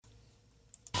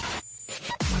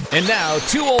And now,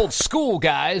 two old school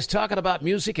guys talking about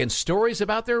music and stories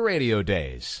about their radio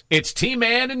days. It's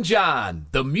T-Man and John,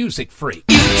 the music freak.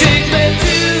 You take me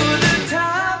to the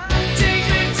top, take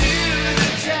me to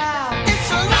the top.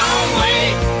 It's a long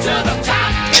way to the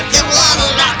top if you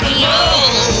wanna rock and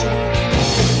roll.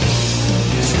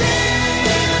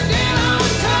 Standing on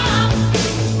top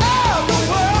of the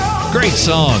world. Great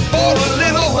song. For a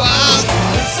little while.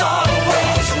 It's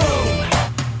always room.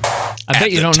 I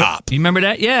bet you don't know. You remember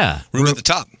that? Yeah. Room at the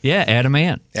Top. Yeah, Adam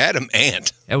Ant. Adam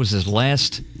Ant. That was his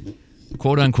last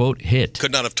quote-unquote hit.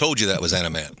 Could not have told you that was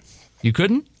Adam Ant. You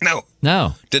couldn't? No.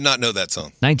 No. Did not know that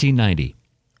song. 1990.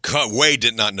 Way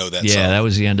did not know that song. Yeah, that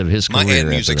was the end of his career. My Ant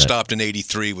music after that. stopped in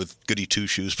 83 with Goody Two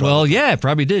Shoes. Probably. Well, yeah, it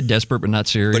probably did. Desperate but not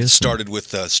serious. But it started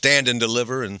with Stand and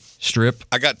Deliver and Strip.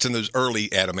 I got to those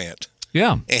early Adam Ant.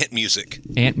 Yeah. Ant music.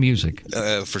 Ant music.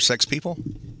 For sex people?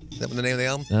 Is that the name of the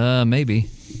album? Maybe.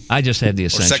 I just had the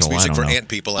essential. Or sex music I don't for know. ant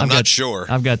people. I'm not sure.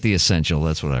 I've got the essential.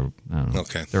 That's what I don't know.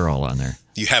 Okay. They're all on there.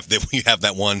 You have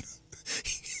that one.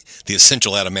 The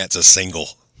Essential Adam Ant's a single.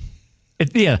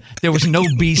 Yeah, there was no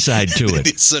B-side to it.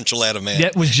 The Essential Adam Ant.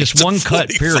 That was just one cut,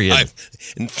 period.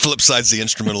 And flip side's the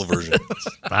instrumental version.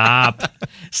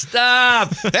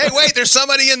 Stop. Hey, wait, there's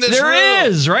somebody in this room. There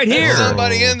is, right here. There's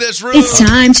somebody in this room. It's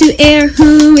time to air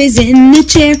who is in the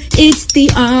chair. It's the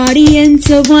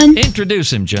audience of one.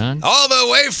 Introduce him, John. All the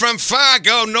way from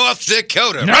Fargo, North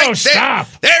Dakota. No, right stop.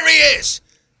 There he is.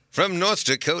 From North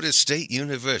Dakota State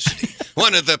University.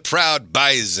 One of the proud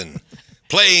bison.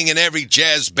 Playing in every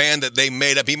jazz band that they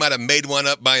made up. He might have made one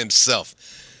up by himself.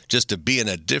 Just to be in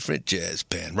a different jazz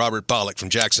band. Robert Pollock from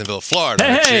Jacksonville, Florida.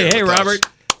 Hey, Robert.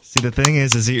 See, the thing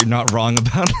is you're not wrong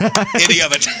about that. Any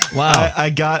of it. Wow. I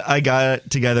got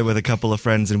together with a couple of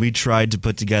friends, and we tried to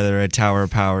put together a Tower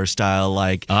of Power style,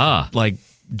 like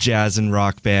jazz and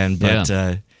rock band,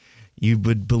 but you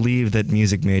would believe that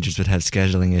music majors would have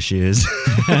scheduling issues.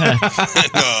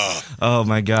 Oh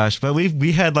my gosh! But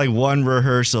we had like one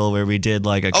rehearsal where we did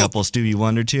like a couple Stevie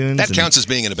Wonder tunes. That counts as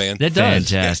being in a band. That does.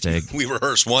 Fantastic. Yeah. We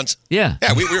rehearsed once. Yeah.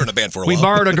 Yeah, we were in a band for a while. We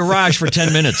borrowed a garage for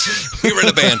 10 minutes. We were in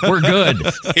a band. We're good.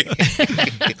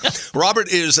 Robert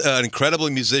is an incredible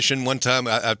musician. One time,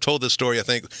 I've told this story, I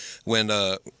think, when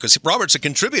because Robert's a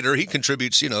contributor. He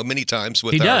contributes, many times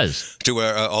with to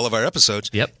all of our episodes.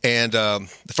 Yep. And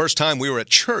the first time we were at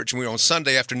church, and we were on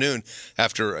Sunday afternoon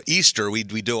after Easter, we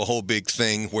do a whole big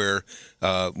thing where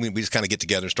we just kind of get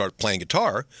together and start playing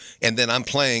guitar. And then I'm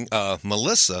playing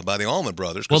Melissa by the Allman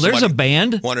Brothers. Well, there's a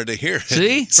band. Wanted to hear it.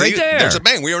 See? Right there. There's a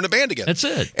band. We were in a band together. That's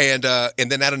it. And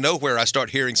then out of nowhere, I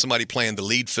start hearing somebody playing the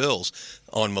lead fills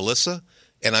on Melissa.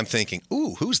 And I'm thinking,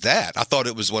 ooh, who's that? I thought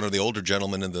it was one of the older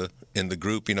gentlemen in the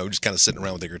group, just kind of sitting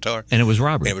around with their guitar. And it was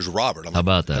Robert. And it was Robert. How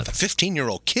about that? A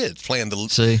 15-year-old kid playing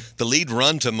the lead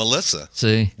run to Melissa.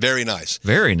 See? Very nice.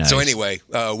 Very nice. So anyway,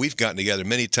 we've gotten together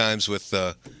many times with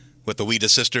the Weta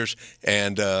Sisters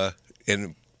and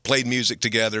played music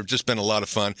together. Just been a lot of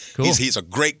fun. Cool. He's a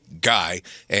great guy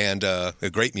and a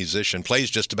great musician. Plays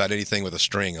just about anything with a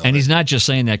string on it. And he's not just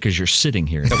saying that because you're sitting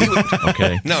here.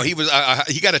 Okay. No, he was.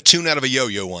 He got a tune out of a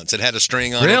yo-yo once. It had a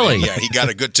string on it. Really? Yeah, he got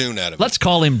a good tune out of it. Let's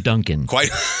call him Duncan. Quite.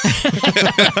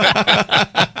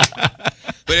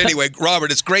 But anyway,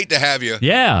 Robert, it's great to have you.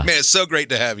 Yeah. Man, it's so great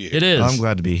to have you. It is. Well, I'm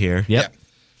glad to be here. Yep. Yeah.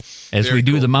 As Very we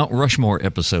do cool. the Mount Rushmore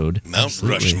episode. Mount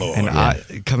Rushmore.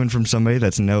 And coming from somebody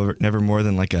that's never more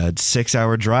than like a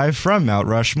 6-hour drive from Mount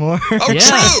Rushmore. Oh, Yeah.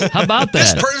 true. How about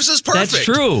that? This is perfect. That's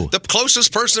true. The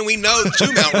closest person we know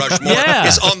to Mount Rushmore Yeah.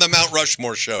 is on the Mount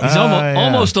Rushmore show. He's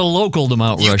almost a local to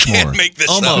Mount You Rushmore. can't make this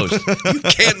almost. up. You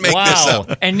can't make this Wow.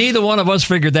 up. And neither one of us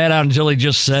figured that out until he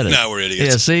just said it. No, we're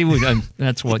idiots. Yeah, see?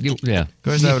 That's what you, yeah. Of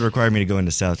course, that would require me to go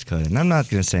into South Dakota. And I'm not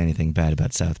going to say anything bad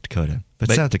about South Dakota.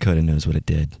 But South Dakota knows what it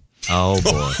did. Oh,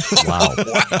 boy. Wow.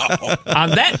 Wow. On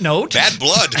that note. Bad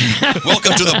blood.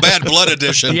 Welcome to the Bad Blood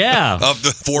edition of the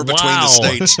Four Between the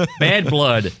States. Bad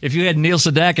blood. If you had Neil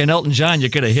Sedaka and Elton John, you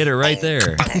could have hit it right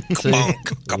there. See?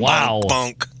 Wow.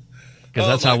 Because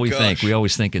that's how we think. We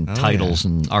always think in titles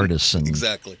and artists. And,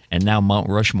 exactly. And now Mount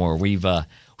Rushmore. We've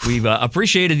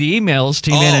appreciated the emails,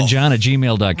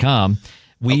 tmanandjohn@gmail.com.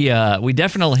 We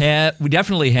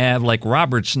definitely have like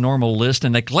Robert's normal list,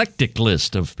 an eclectic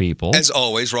list of people. As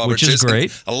always, Robert, which is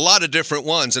great. A lot of different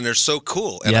ones, and they're so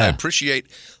cool, and I appreciate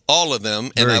all of them.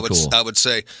 And Very I would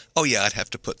say, oh yeah, I'd have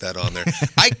to put that on there.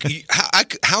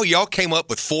 How y'all came up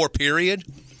with 4 period?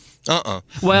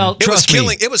 Well, it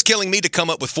was killing me to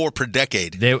come up with 4 per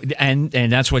decade. And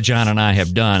that's what John and I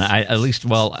have done.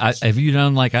 Have you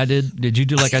done like I did? Did you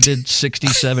do like I did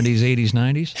 60s, 70s, 80s,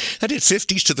 90s? I did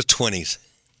 50s to the 20s.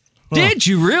 Did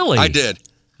you really? I did.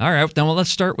 All right, then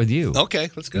let's start with you. Okay,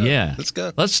 let's go. Yeah. Let's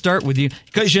go. Let's start with you.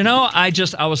 Because,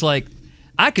 I was like,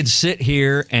 I could sit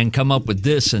here and come up with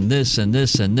this and this and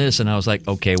this and this. And I was like,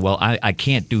 okay, well, I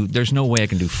can't there's no way I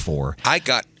can do 4.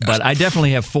 But I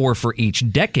definitely have 4 for each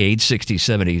decade, 60s,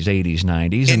 70s, 80s,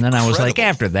 90s. And then I was like,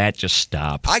 after that, just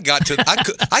stop. I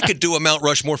could do a Mount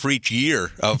Rushmore for each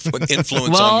year of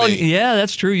influence on me. Yeah,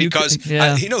 that's true. You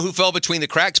know who fell between the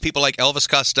cracks? People like Elvis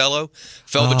Costello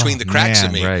fell between the cracks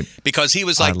of me. Right. Because he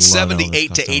was like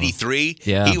 78 to 83.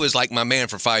 Yeah. He was like my man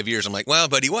for 5 years. I'm like, well,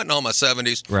 but he wasn't all my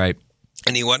 70s. Right.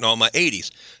 And he wasn't all my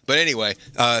 80s. But anyway,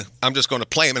 I'm just going to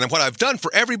play him. And what I've done for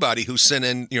everybody who sent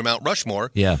in your Mount Rushmore,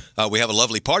 we have a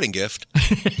lovely parting gift,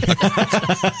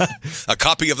 a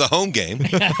copy of the home game.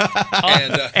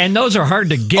 And those are hard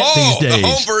to get these days. The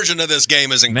home version of this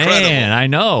game is incredible. Man, I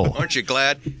know. Aren't you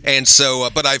glad? And so,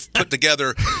 but I've put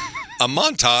together a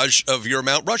montage of your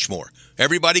Mount Rushmore.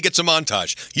 Everybody gets a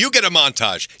montage. You get a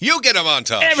montage. You get a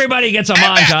montage. Everybody gets a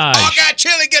montage. Oh, God,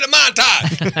 Chili, get a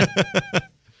montage.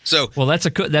 So, well, that's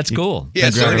cool. Yeah,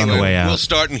 so on the way out. We'll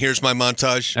start, and here's my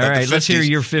montage. All right, let's hear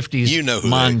your 50s you know who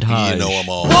montage. You know them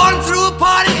all. Born through a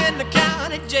party in the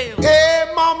county jail.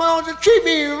 Hey, mama, don't you treat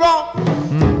me wrong.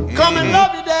 Come and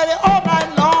love you, daddy, all night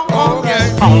long.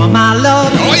 All of my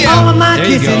love, all of my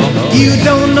kissing. You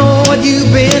don't know what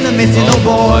you've been missing, oh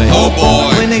boy. Oh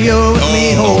boy. When you're with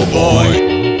me, oh boy.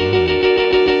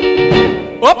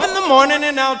 Up in the morning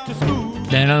and out to school.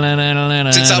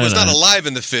 Since I was not alive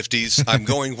in the 50s, I'm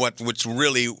going which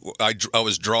really I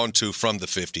was drawn to from the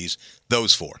 50s.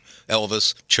 Those 4: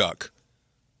 Elvis, Chuck,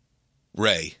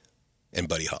 Ray, and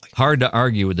Buddy Holly. Hard to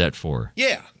argue with that 4.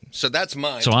 Yeah, so that's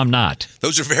mine. So I'm not.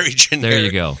 Those are very generic. There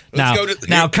you go. Let's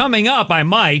now coming up, I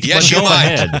might. Yes, but you go might.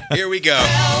 ahead. Here we go.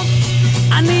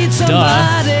 I need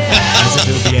somebody. As if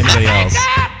it would be anybody else.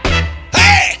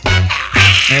 Hey!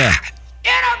 Yeah.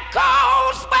 In a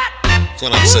cold sweat. That's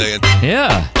what I'm saying.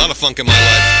 Yeah. A lot of funk in my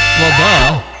life. Well,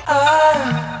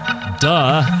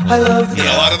 duh. I love You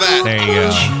know, a lot of that. There you go.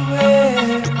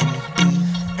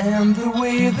 and the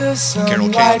way the Carol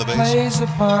Kane on the bass. plays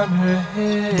upon her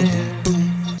hair.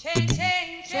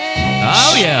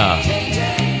 Oh, yeah.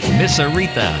 Miss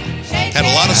Aretha. Had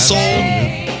a lot of soul.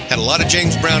 Had a lot of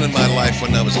James Brown in my life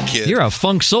when I was a kid. You're a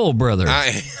funk soul brother.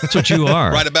 That's what you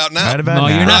are. Right about now. No,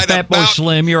 you're not Fat Boy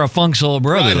Slim. You're a funk soul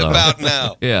brother, Right though. about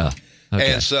now. Yeah.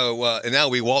 Okay. And so and now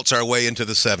we waltz our way into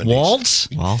the 70s. Waltz?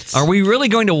 Waltz? Are we really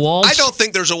going to waltz? I don't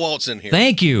think there's a waltz in here.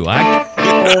 Thank you. Oh,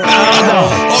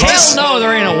 No,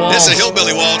 there ain't a waltz. This is a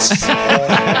hillbilly waltz.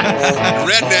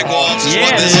 Redneck waltz is Yeah,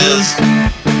 what this it is. is.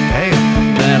 Hey,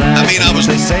 I mean, I was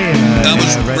they say I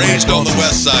was redneck raised on the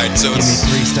waltzes, west side, so give me it's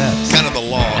 3 steps. kind of the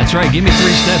law. That's right. Give me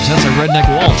 3 steps. That's a redneck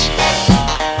waltz.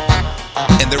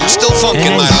 And there was still funk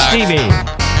And in my life. Stevie.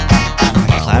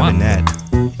 Clavinet.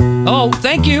 Oh,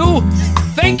 thank you.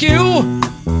 Thank you.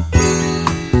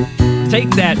 Take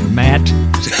that, Matt.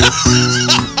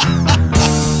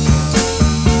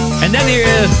 And then you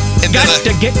And got then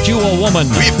to get you a woman.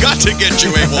 We've got to get you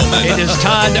a woman. It is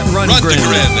Todd Rundgren.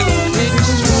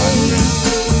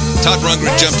 Todd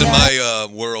Rundgren jumped in my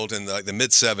world in the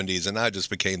mid-'70s, and I just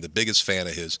became the biggest fan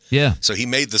of his. Yeah. So he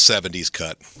made the 70s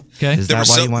cut. Okay. Is that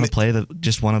why you want to play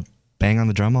just want to bang on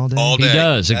the drum all day? All day. He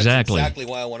does, exactly. That's exactly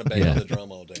why I want to bang on the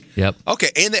drum all day. Yep. Okay,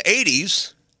 in the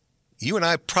 80s, you and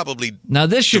I probably Now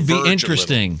this should be diverge a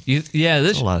interesting. This.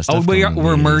 a lot of stuff we're going on in the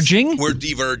 80s. merging. We're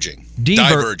diverging.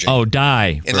 Diverging. Oh,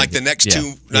 die. And like the next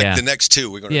two,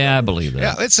 we're going to. Yeah, I believe that.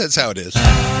 Yeah, that's how it is.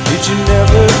 Did you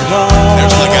never call?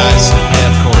 There's my guys.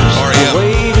 Yeah, of course. R.E.M.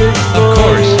 Of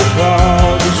course.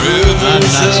 I'm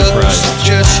not surprised.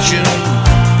 Suggestion,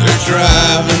 they're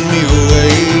driving me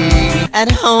away. At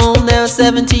home, there are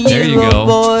There you 17-year-old go.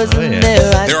 boys and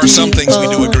There are some things we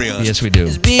do agree on. Yes, we do.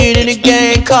 His beard in a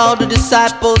gang called the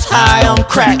Disciples, high on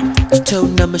crack,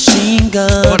 toting a machine gun.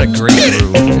 What a great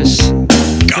groove. Just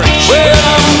great. Well,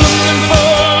 I'm looking for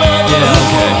love. Yeah,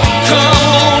 okay. Come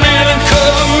on in and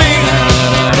cover me.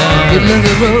 Middle of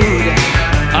the road,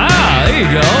 Ah, there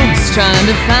you go. he's trying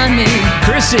to find me.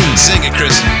 Chrissy. Sing it,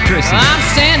 Chris. Chrissy. I'm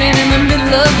standing in the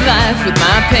middle of life with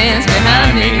my pants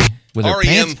behind me. With her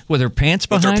R.E.M. pants, with her pants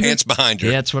With behind her her? pants behind her.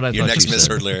 Yeah, that's what I Your thought next you said.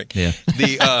 Misheard lyric. Yeah.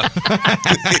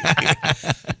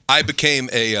 I became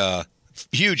a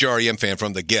huge R.E.M. fan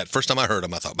from the get. First time I heard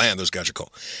him, I thought, man, those guys are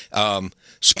cool.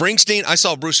 Springsteen, I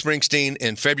saw Bruce Springsteen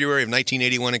in February of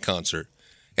 1981 in concert.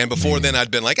 And before then, I'd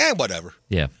been like, whatever.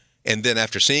 Yeah. And then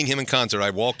after seeing him in concert,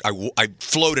 I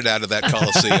floated out of that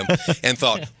Coliseum and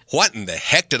thought, what in the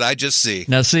heck did I just see?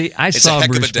 Now, see, I It's a saw heck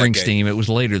of a Bruce decade. Springsteen. It was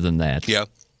later than that. Yeah.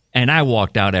 And I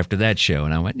walked out after that show,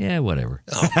 and I went, yeah, whatever.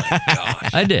 Oh, my God.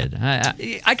 I did.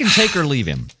 I can take or leave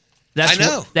him. That's I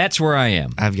know. That's where I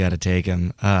am. I've got to take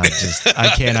him. I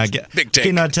Big take.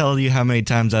 cannot tell you how many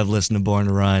times I've listened to Born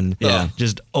to Run. Yeah.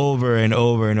 Just over and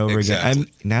over and over Exactly.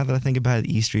 again. Now that I think about it,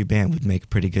 the E Street Band would make a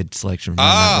pretty good selection for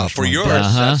me. For yours.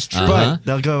 That's true. But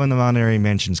they'll go in the honorary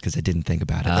mentions because I didn't think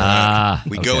about it.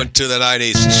 We go into the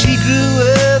 90s. She grew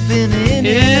up in an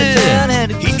Indiana town.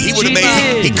 Had a He would have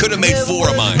made. He could have made 4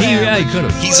 of mine. He could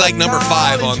have. He's like number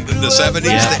 5 on the 70s,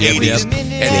 the 80s, and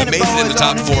he made it in the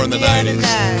top 4 in the 90s.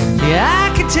 Yeah,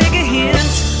 I could take a hint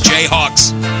Jayhawks.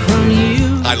 from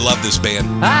you. I love this band.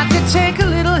 I could take a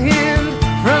little hint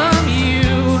from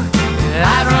you.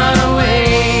 I'd run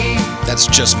away. That's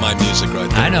just my music right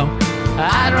there. I know.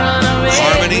 I'd run away.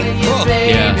 Harmony? with you, Oh.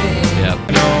 baby. Yeah.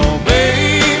 No,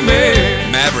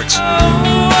 baby. Mavericks. Oh,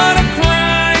 what a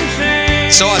crime scene.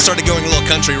 So I started going a little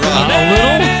country rock. A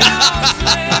little?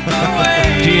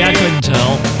 Gee, I couldn't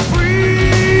tell.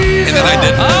 And then I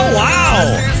did. Oh,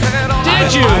 wow.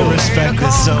 Did you? I respect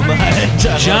this so much. I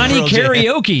love Johnny Pearl Jam.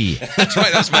 Karaoke. That's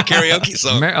right. That's my karaoke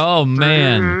song. Oh,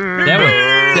 man.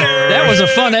 That was a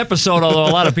fun episode, although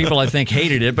a lot of people, I think,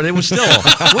 hated it. But it was still,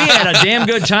 we had a damn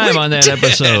good time on that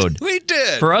episode. We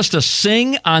did. For us to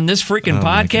sing on this freaking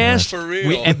podcast. For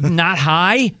real. And not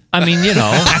high. I mean, you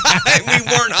know. We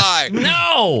weren't high.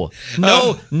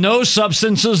 No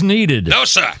substances needed. No,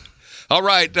 sir. All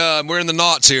right. We're in the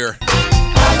noughts here.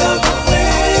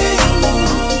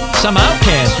 Some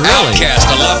Outcast, really. Outcast.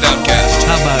 I loved Outcast.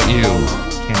 How about you?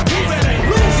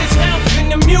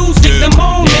 Dude.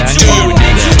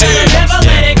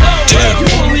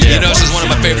 You know, this is one of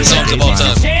my favorite songs of all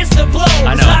time.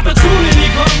 I know.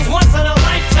 Food.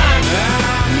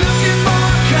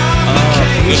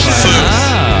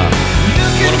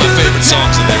 One of my favorite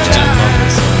songs of theirs, too.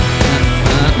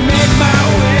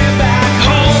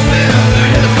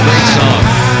 Great song.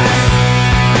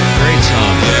 Great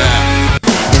song.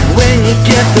 Yeah. When you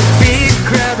get the beat,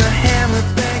 grab a hammer,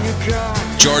 bang a drum.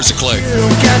 George the Clay. You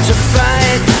don't got to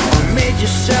fight or make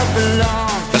yourself belong.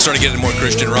 I started getting more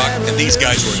Christian rock, and these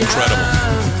guys were incredible.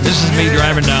 This is me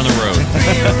driving down the road.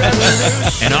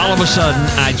 And all of a sudden,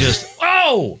 I just,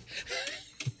 oh!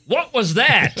 What was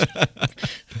that?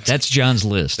 That's John's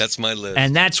list. That's my list.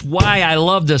 And that's why I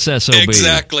love this SOB.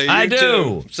 Exactly. I You do.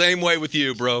 too. Same way with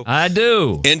you, bro. I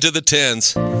do. Into the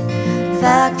 10s.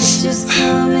 Fact is just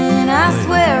coming, I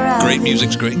swear I Great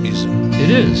music's great music. It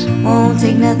is. won't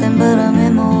take nothing but a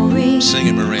memory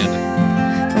Singing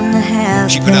Miranda. from the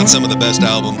house. She put out some of the best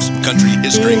albums in country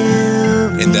history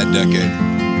in that decade.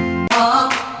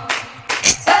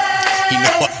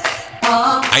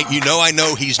 I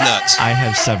know he's nuts. I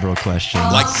have several questions.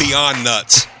 Like beyond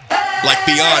nuts. Like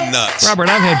beyond nuts. Robert,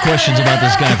 I've had questions about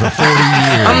this guy for 40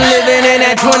 years. I'm living in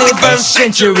that 21st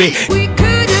century. We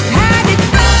could have had it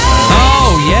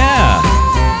Oh, yeah.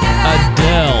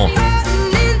 Adele.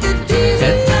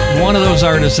 One of those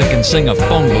artists that can sing a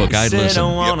phone book, I'd listen.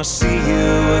 wanna see you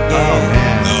again. Oh,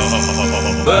 man.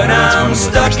 But That's one I'm of the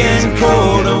stuck first things in that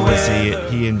cold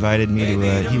he invited me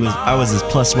to I was his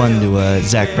 +1 to a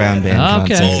Zach Brown band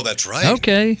Okay. concert. Oh, that's right.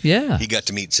 Okay, yeah. He got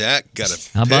to meet Zach.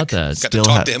 How about that? Got Still to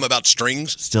talk to him about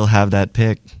strings. Still have that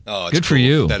pick. Oh, it's Good for cool.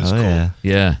 you. That is Oh, cool. yeah.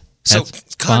 Yeah. So,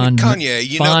 That's fond, Kanye,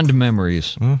 you know- fond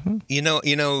memories. You know,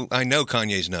 I know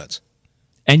Kanye's nuts.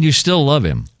 And you still love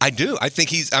him. I do. I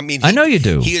think I know you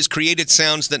do. He has created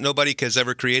sounds that nobody has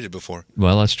ever created before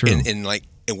Well, that's true. in like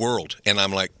a world. And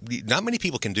I'm like, not many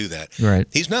people can do that. Right.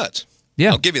 He's nuts.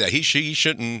 Yeah. I'll give you that. He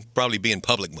shouldn't probably be in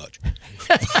public much.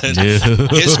 No.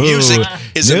 His music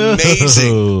is No.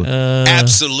 amazing.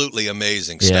 Absolutely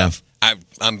amazing Yeah. stuff.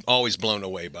 I'm always blown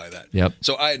away by that. Yep.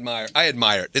 So I admire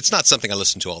it. It's not something I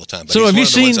listen to all the time, but So he's have one you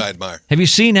of the ones seen? I admire. Have you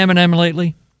seen Eminem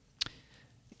lately?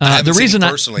 I haven't the seen reason him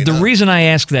personally, the no. reason I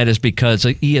ask that is because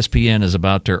ESPN is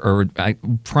about to, or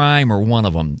Prime or one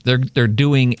of them. They're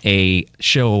doing a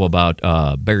show about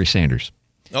Barry Sanders,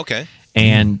 Okay.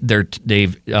 and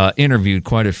they've interviewed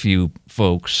quite a few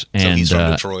folks. And he's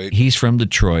from Detroit. He's from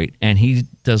Detroit, and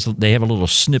they have a little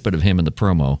snippet of him in the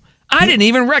promo. I didn't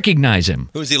even recognize him.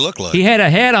 Who does he look like? He had a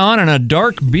hat on and a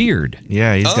dark beard.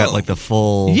 Yeah, he's got Oh. like the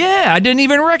full. Yeah, I didn't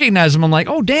even recognize him. I'm like,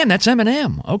 oh damn, that's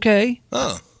Eminem. Okay.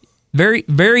 Oh. Very,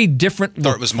 very different. Thought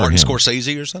look it was for Martin him.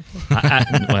 Scorsese or something?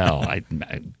 I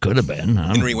could have been.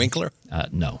 Henry Winkler?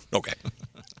 No, Okay.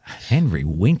 Henry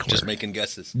Winkler. Just making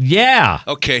guesses. Yeah.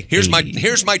 Okay, here's my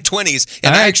 20s,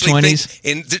 and All I right, actually 20s.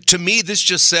 think, to me, this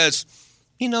just says,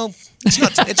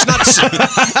 it's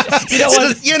not. You know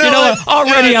what? You know what?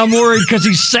 Already I'm worried because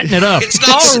he's setting it up. It's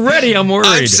not. Already I'm worried.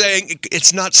 I'm saying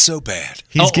it's not so bad.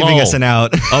 He's giving us an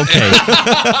out. Okay.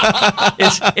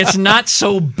 it's not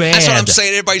so bad. That's what I'm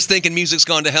saying. Everybody's thinking music's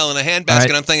gone to hell in a handbasket. All right.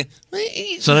 And I'm thinking,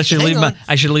 So I should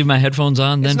leave my headphones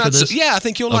on then for this? I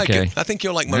think you'll like it. I think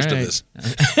you'll like most of this.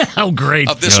 Oh, great.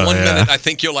 Of this 1 minute, I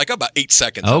think you'll like about 8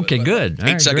 seconds. Okay, good.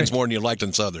 8 seconds more than you liked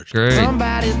than others. Great.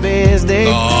 Somebody's best day,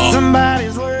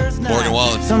 somebody's worst night, Morgan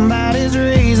Wallen. somebody's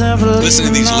reason for Listen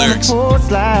to these leaving on lyrics. the porch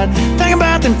slide. Think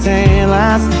about them tan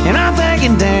lines, and I'm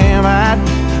thinking, damn, I'd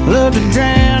love to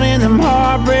drown in them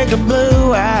heartbreaker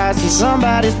blue eyes. See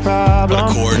somebody's problem,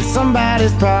 What a chord. and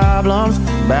somebody's problems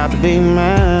about to be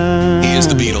mine. He is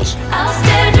the Beatles. I'll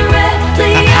stare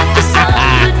directly at the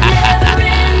sun, but never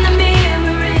in the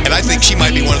mirror. And I think she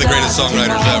might be one of the greatest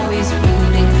songwriters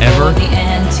Ever?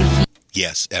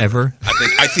 Yes, Ever?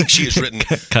 I think she has written.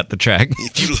 Cut the track.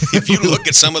 If you look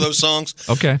at some of those songs,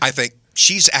 Okay. I think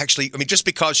she's actually. I mean, just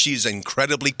because she's an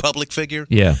incredibly public figure,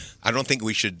 Yeah. I don't think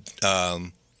we should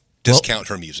discount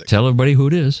her music. Tell everybody who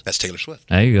it is. That's Taylor Swift.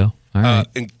 There you go. All right.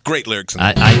 And great lyrics. In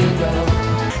I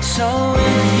So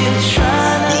if you're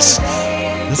trying to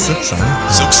The Silk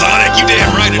Sonic. Silk Sonic, you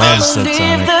damn right it Love is. Silk leave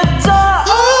Sonic. the door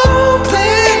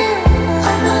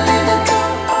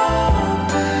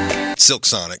open. Silk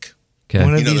Sonic. okay.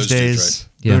 One of You know these those dudes, days,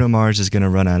 Yeah. Bruno Mars is going to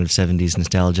run out of 70s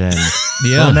nostalgia, and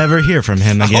Yeah. we'll never hear from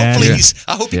him again.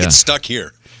 I hope he Yeah. gets stuck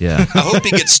here. Yeah. I hope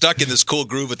he gets stuck in this cool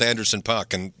groove with Anderson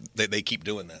 .Paak, and they keep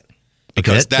doing that.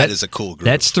 Because that is a cool groove.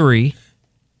 That's 3.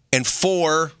 And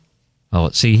 4, Oh,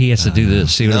 see, he has to do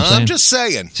this. See what I'm saying? I'm just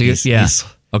saying. See, yeah.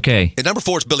 Okay. And number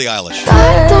 4 is Billie Eilish.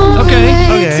 Okay.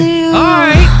 Okay. All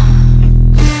right.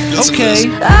 Listen to Okay.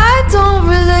 this. I don't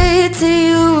relate to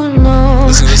you, no.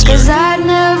 Listen to this lyric. Cause I'd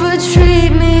never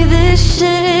treat me this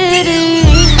shitty.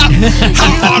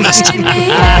 How honest. Make me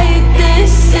hate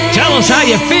this city. Tell us how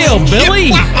you feel, Billy.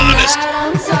 Yeah, honest. I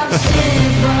don't talk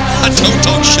shit, but I don't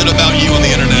talk shit about you on the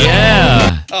internet.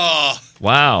 Yeah. Oh,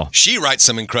 Wow. she writes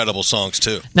some incredible songs,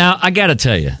 too. Now, I got to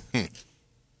tell you,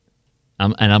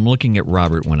 I'm looking at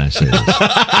Robert when I say this.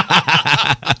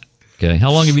 Okay.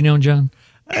 How long have you known John?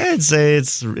 I'd say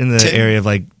it's in the 10 area of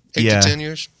like 8 to 10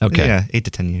 years? Okay. Yeah, 8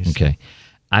 to 10 years. Okay.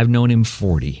 I've known him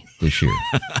 40 this year.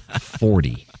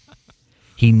 40.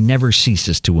 He never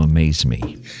ceases to amaze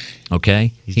me.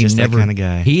 Okay? He's just that kind of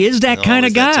guy. He is that kind of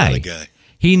Always that guy. kind of guy.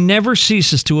 He never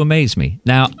ceases to amaze me.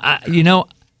 Now,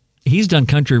 he's done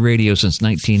country radio since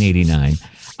 1989.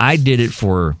 I did it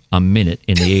for a minute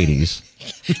in the 80s.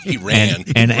 He ran.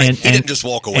 And he didn't just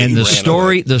walk away. And he the ran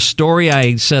story, away. the story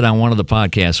I said on one of the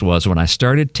podcasts was when I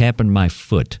started tapping my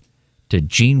foot to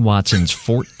Gene Watson's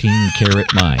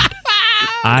 14-Karat Mind.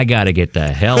 I got to get the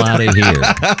hell out of here.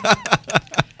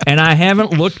 And I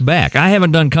haven't looked back. I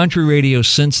haven't done country radio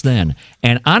since then.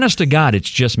 And honest to God, it's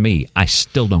just me. I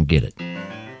still don't get it.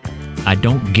 I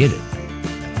don't get it.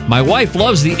 My wife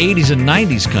loves the 80s and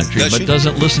 90s country, Does but she?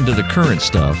 doesn't listen to the current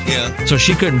stuff. Yeah. So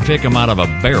she couldn't pick them out of a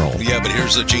barrel. Yeah, but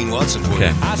here's a Gene Watson for Okay.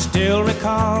 you. I still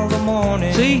recall the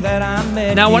morning See? that I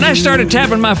met Now, when I started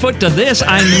tapping my foot to this,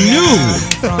 I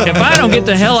knew if I don't get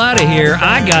the hell out of here,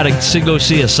 I got to go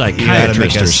see a You gotta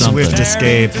make psychiatrist a or something. swift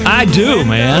escape. I do,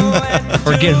 man.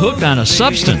 Or get hooked on a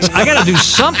substance. I got to do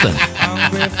something.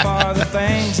 hungry for the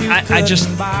things you I just,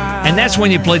 couldn't buy. and that's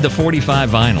when you played the 45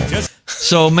 vinyl.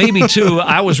 So maybe, too,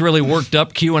 I was really worked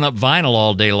up queuing up vinyl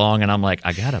all day long, and I'm like,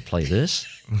 I got to play this.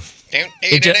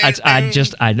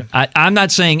 I'm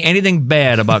not saying anything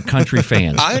bad about country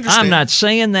fans. I understand. I'm not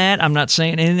saying that. I'm not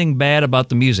saying anything bad about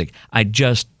the music. I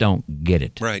just don't get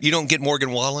it. Right. You don't get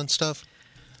Morgan Wallen stuff?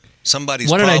 Somebody's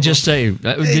What did I problem? just say?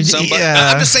 Did you- Somebody,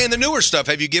 Yeah. I'm just saying the newer stuff.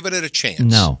 Have you given it a chance?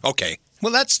 No. Okay.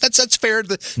 Well, that's fair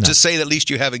to say that at least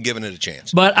you haven't given it a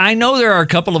chance. But I know there are a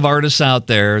couple of artists out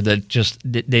there that just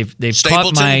they've caught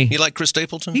Stapleton? my. You like Chris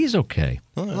Stapleton? He's okay.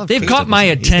 love They've Chris caught my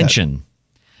Stapleton. He's got- attention,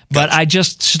 but I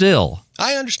just still.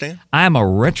 I understand. I'm a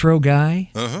retro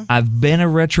guy. Uh-huh. I've been a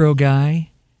retro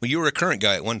guy. Well, you were a current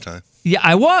guy at one time. Yeah,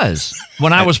 I was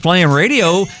when I was playing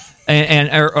radio,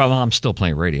 well, I'm still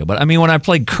playing radio, but I mean when I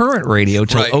played current radio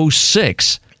till Right.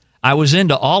 06, I was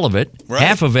into all of it. Right.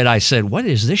 Half of it, I said, "What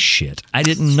is this shit?" I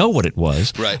didn't know what it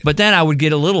was. Right. But then I would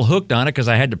get a little hooked on it because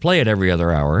I had to play it every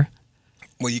other hour.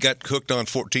 Well, you got hooked on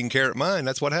 14-Karat Mind.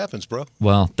 That's what happens, bro.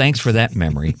 Well, thanks for that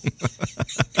memory.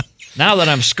 Now that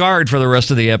I'm scarred for the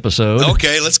rest of the episode.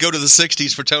 Okay, let's go to the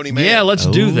 60s for Tony Mann. Yeah, let's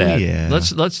do Oh, that. yeah.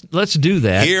 Let's do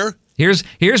that. Here? Here's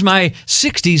my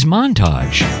 60s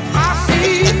montage.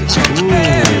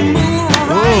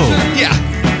 Yeah.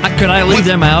 Could I leave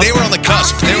them out? They were on the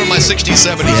cusp. They were my 60s,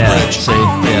 70s Yeah, bridge. see,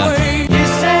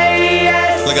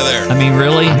 yeah. Look at there. I mean,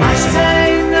 really?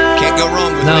 Can't go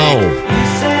wrong with No. me.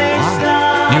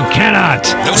 You cannot.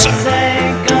 No, sir.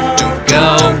 Go.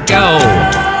 Dun, dun.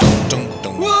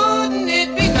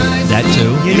 That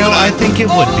too. You know, I think it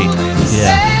would be nice.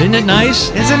 Yeah. Isn't it nice?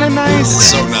 Isn't it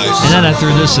nice? So nice. And then I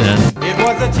threw this in. It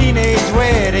was a teenage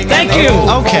wedding. Thank you.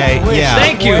 Okay, yeah.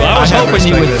 Thank you. I was hoping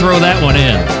you would throw that one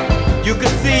in. You could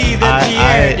see that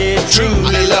Pierre did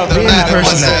truly love Being the her.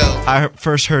 person that I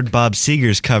first heard Bob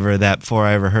Seger's cover that before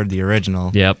I ever heard the original.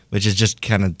 Yep. Which is just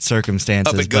kind of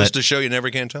circumstances. It goes to show you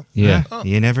never can tell. Yeah.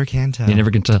 You never can tell. You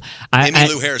never can tell. Amy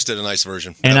Lou Harris did a nice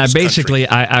version. And That I was basically,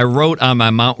 country. I wrote on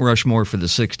my Mount Rushmore for the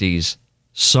 60s,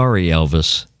 sorry,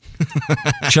 Elvis.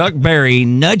 Chuck Berry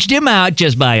nudged him out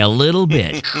just by a little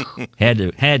bit. Had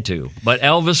to. But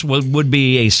Elvis would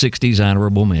be a 60s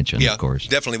honorable mention, Yeah, of course.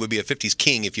 definitely would be a 50s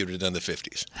king if you would have done the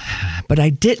 50s. But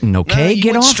I didn't, okay? No, you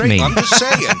Get went off straight. me. I'm just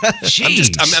saying.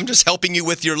 Jeez. I'm just helping you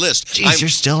with your list. Jeez, you're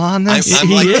still on this?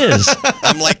 He is.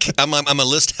 I'm a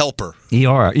list helper. You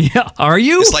are. Yeah, are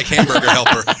you? It's like hamburger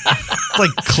helper. It's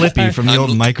like Clippy from the old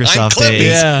Microsoft I'm Clippy. days.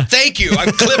 Yeah. Thank you. I'm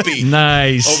Clippy.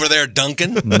 Nice. Over there,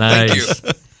 Duncan. Nice. Thank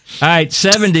you. All right,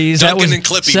 70s. Duncan that was and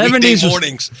Clippy, 70s weekday was,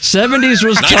 mornings. 70s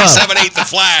was tough. 97.8 the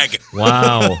flag.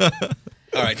 Wow.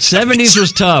 All right. 70s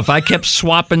was tough. I kept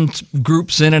swapping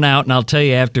groups in and out, and I'll tell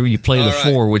you after you play the All right.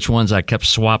 four which ones I kept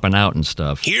swapping out and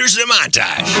stuff. Here's the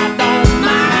montage. Don't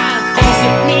mind, 'cause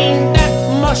it mean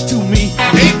that much to me.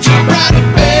 Ain't you proud of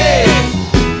me?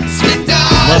 Sweet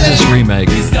darling. Love this remake.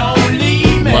 Don't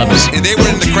leave me. Love it. And they were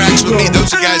in the cracks with me.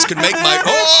 Those guys could make my...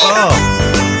 Oh!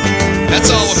 That's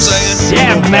all I'm saying.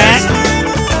 Yeah, Matt.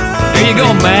 There you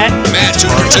go, Matt. Matt, 2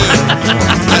 for 2.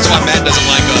 That's why Matt doesn't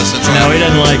like us. That's right. No, he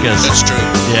doesn't like us. That's true.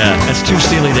 Yeah, that's two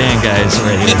Steely Dan guys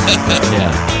right here.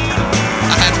 Yeah.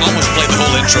 I had almost played the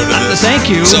whole intro to this. Thank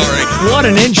you. Sorry. What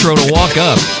an intro to walk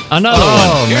up. Another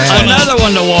one. man. Another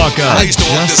one to walk up. I used to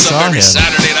walk this just up saw every him.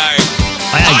 Saturday night.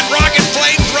 Hot rocket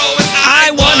flamethrowing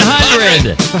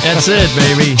I-100. That's it,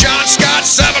 baby. John Scott,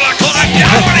 7 o'clock.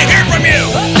 Yeah, I want to hear from you.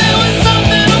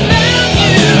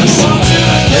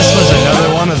 This was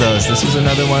another one of those. This was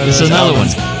another one of This those. is another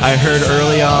albums one. I heard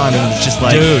early on, and it's just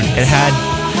like, Dude.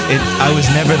 I was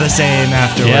never the same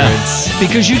afterwards. Yeah.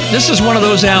 Because this is one of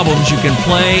those albums you can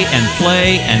play and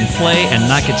play and play and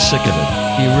not get sick of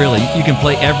it. You can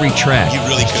play every track. You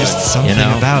really could. Just something You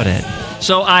know? about it.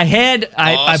 So I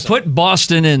Awesome. put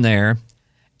Boston in there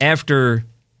after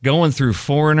going through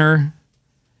Foreigner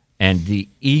and the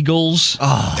Eagles.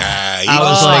 I I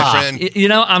was my like, friend. you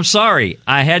know, I'm sorry.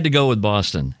 I had to go with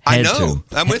Boston. I Had know.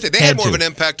 to. I'm with it. They Had had more to. of an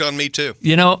impact on me, too.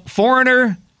 You know,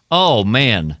 Foreigner, oh,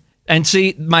 man. And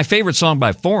see, my favorite song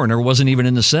by Foreigner wasn't even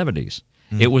in the 70s.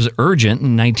 It was Urgent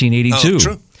in 1982. Oh,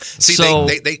 true. See, So-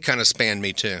 they kind of spanned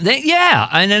me, too.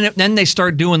 And then they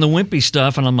start doing the wimpy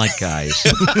stuff, and I'm like, guys,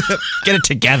 Get it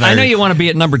together. I know you want to be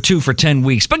at number 2 for 10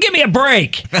 weeks, but give me a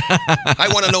break. I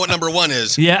want to know what number 1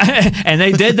 is. Yeah, and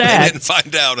they did They that. didn't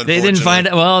find out, They didn't unfortunately. find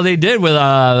out. Well, they did with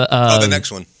the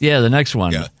next one. Yeah, the next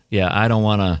one. Yeah. I don't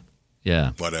want to.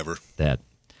 Yeah, Whatever. that.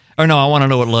 Or no, I want to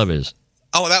know what love is.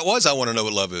 Oh, that was I Want to Know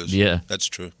What Love Is. Yeah. That's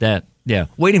true. That. Yeah,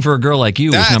 Waiting for a Girl Like You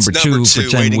was That's number number 2 for two,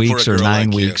 10 Waiting for weeks a or Girl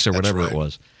 9 Like You. weeks or That's whatever right. it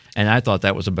was. And I thought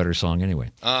that was a better song anyway.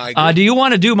 I agree. Do you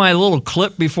want to do my little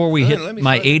clip before we let hit me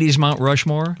my find it. 80s Mount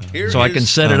Rushmore? Here So I it can is.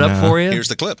 set it up for you? Here's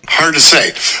the clip. Hard to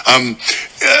say.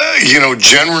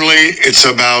 Generally, it's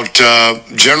about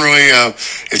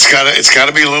it's got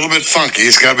to be a little bit funky.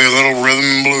 It's got to be a little rhythm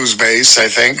and blues bass. I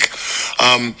think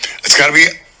it's got to be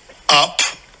up.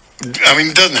 I mean,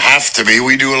 it doesn't have to be.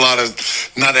 We do a lot of.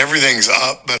 Not everything's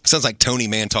up, but Sounds like Tony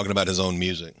Mann talking about his own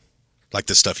music, like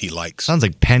the stuff he likes. Sounds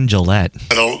like Penn Jillette.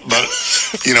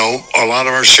 a lot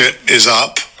of our shit is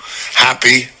up,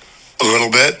 happy, a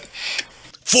little bit.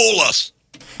 Fool us.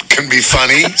 Can be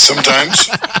funny sometimes.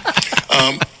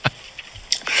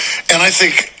 And I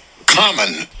think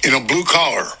common, blue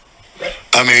collar.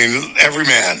 I mean,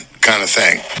 everyman kind of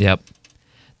thing. Yep.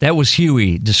 That was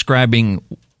Huey describing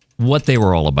what they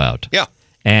were all about. Yeah.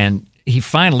 And he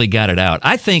finally got it out.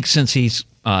 I think since he's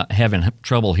having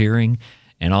trouble hearing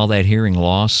and all that hearing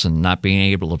loss and not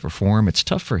being able to perform, it's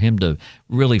tough for him to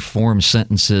really form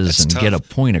sentences That's and tough. get a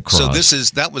point across. So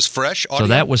that was fresh audio? So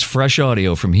that was fresh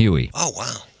audio from Huey. Oh,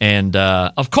 wow. And,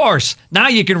 of course, now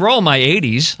you can roll my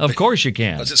 80s. Of course you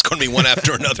can. It's going to be one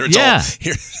after another. It's Yeah. all,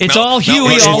 here, It's all Huey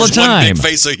Rushmore's all the time. One big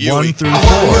face of Huey. 1 through 4.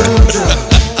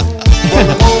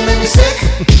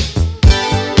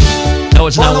 No,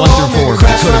 it's not 1 through 4, but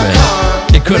it could have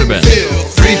been. It could have been.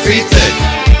 3 feet thick.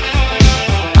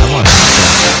 I want to.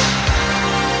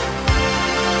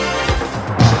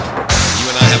 You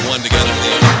and I have one together in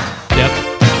the other. Yep.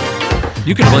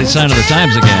 You could have played Sign of the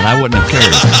Times again. I wouldn't have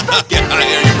cared. Yeah, I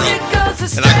hear you, bro.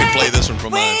 And I could play this one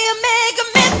from mine.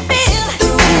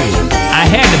 I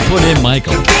had to put in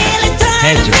Michael.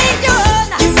 Had to.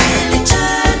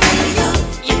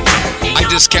 I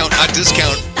discount,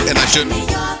 and I shouldn't.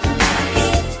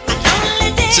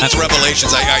 Since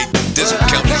Revelations, I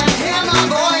discount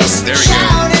this. There we go.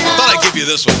 I thought I'd give you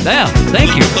this one. Yeah,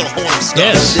 thank you. Little horn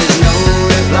stuff. Yes.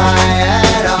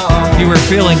 You were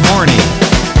feeling horny.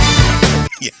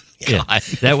 Yeah,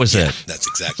 that was it. That's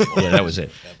exactly what. Yeah, that was it.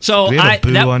 So we have a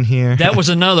boo on here. That was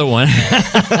another one.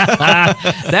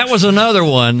 That was another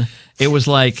one. It was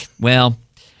like, well,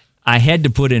 I had to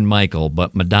put in Michael,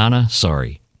 but Madonna,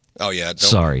 sorry. Oh yeah,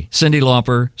 sorry. Cyndi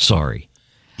Lauper, sorry.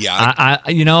 Yeah, I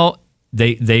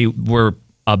they were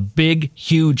a big,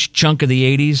 huge chunk of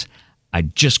the '80s. I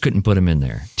just couldn't put them in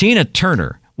there. Tina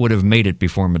Turner would have made it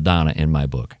before Madonna in my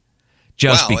book.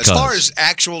 Just because. As far as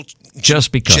actual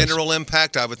general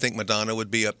impact, I would think Madonna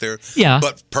would be up there. Yeah.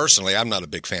 But personally, I'm not a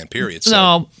big fan, period. So.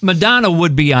 No, Madonna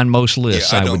would be on most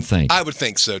lists, I would think. I would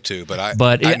think so, too. But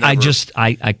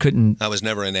I couldn't. I was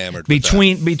never enamored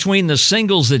between the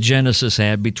singles that Genesis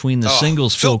had, between the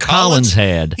singles Phil Collins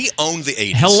had. He owned the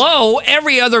 80s. Hello,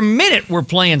 every other minute we're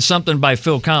playing something by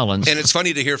Phil Collins. And it's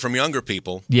funny to hear from younger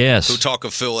people who talk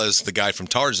of Phil as the guy from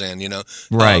Tarzan,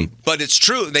 Right. But it's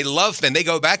true. They love, and they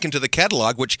go back into the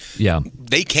catalog, which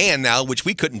they can now, which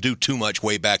we couldn't do too much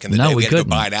way back in the day. We had to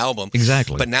buy an album.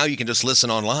 Exactly. But now you can just listen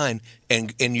online,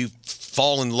 and you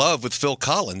fall in love with Phil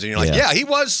Collins. And you're like, he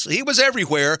was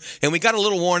everywhere, and we got a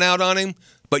little worn out on him,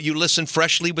 but you listen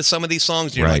freshly with some of these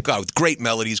songs, and you're like, with great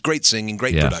melodies, great singing,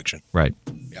 great production. Right.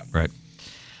 Yeah. Right.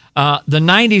 The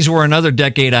 90s were another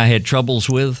decade I had troubles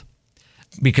with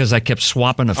because I kept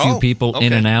swapping a few people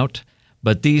in and out.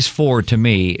 But these four, to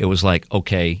me, it was like,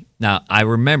 okay. Now, I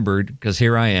remembered, because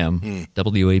here I am,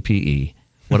 WAPE.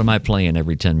 What am I playing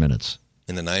every 10 minutes?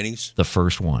 In the 90s? The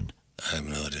first one. I have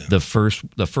no idea. The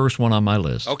first one on my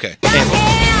list. Okay.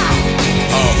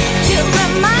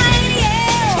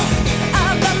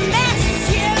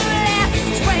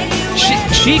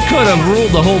 She could have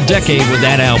ruled the whole decade with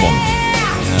that album.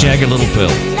 Jagged Little Pill.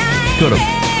 Could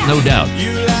have. No doubt.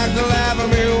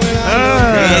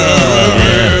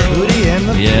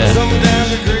 Yeah.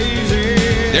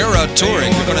 They're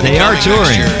touring. They are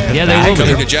touring. Yeah, they will be.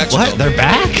 Coming to Jacksonville. What? They're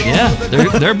back? Yeah,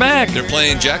 they're back. They're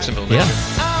playing Jacksonville now. Yeah.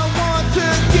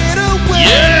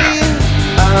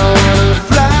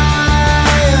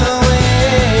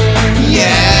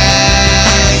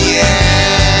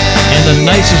 And the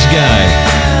nicest guy.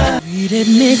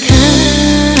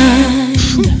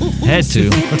 Had to.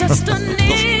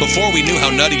 Before we knew how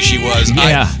nutty she was,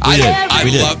 I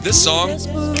loved this song.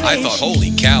 I thought,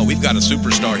 holy cow, we've got a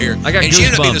superstar here. I got and goosebumps. She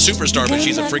ended up being a superstar, but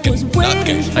she's a freaking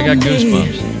nutcase. I got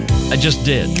goosebumps. I just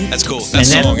did. That's cool. That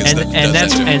song is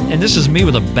and this is me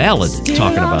with a ballad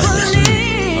talking about this.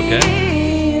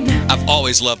 Okay. I've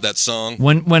always loved that song.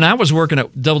 When I was working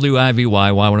at WIVY,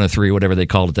 Y103, whatever they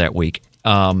called it that week,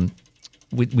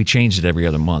 we changed it every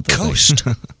other month. Coast.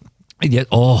 Yeah.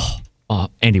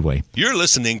 Anyway. You're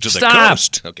listening to the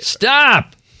Coast. Okay.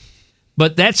 Stop.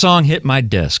 But that song hit my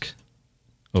desk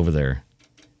over there,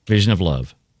 Vision of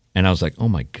Love, and I was like, oh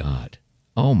my God,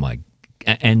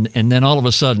 and then all of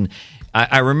a sudden,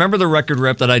 I remember the record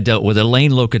rep that I dealt with,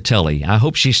 Elaine Locatelli. I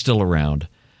hope she's still around.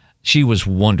 She was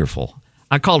wonderful.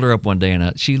 I called her up one day,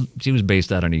 and she was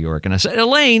based out of New York, and I said,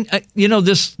 Elaine,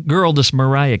 this girl, this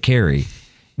Mariah Carey,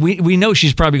 we know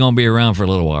she's probably going to be around for a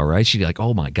little while, right? She's like,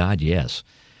 oh my God, yes.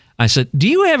 I said, do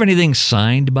you have anything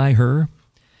signed by her?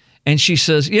 And she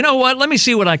says, you know what, let me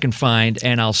see what I can find,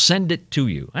 and I'll send it to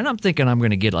you. And I'm thinking I'm going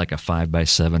to get like a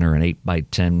 5x7 or an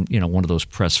 8x10, one of those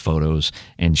press photos,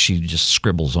 and she just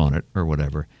scribbles on it or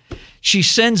whatever. She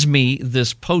sends me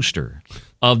this poster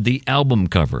of the album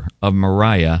cover of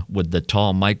Mariah with the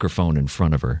tall microphone in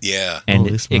front of her. Yeah. And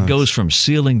it goes from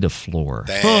ceiling to floor.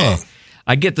 Dang.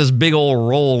 I get this big old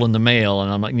roll in the mail,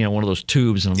 and I'm like, one of those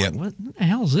tubes, and I'm like, what the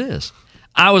hell is this?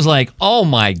 I was like, oh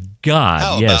my God,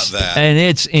 How yes. about that? And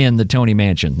it's in the Tony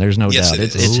Mansion. There's no doubt.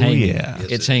 It's hanging. Yeah.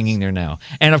 Yes, it's hanging there now.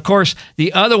 And of course,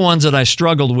 the other ones that I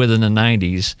struggled with in the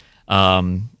 90s,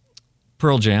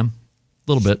 Pearl Jam,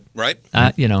 a little bit. Right?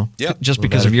 Just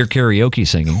because of your karaoke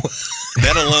singing.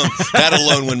 That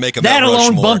alone would make a That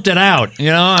alone Rushmore. bumped it out.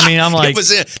 I'm like, it was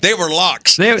it. They were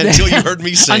locks until you heard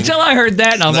me sing. Until I heard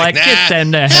that, and I'm like, nah, get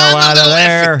them the hell out of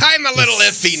there. I'm a little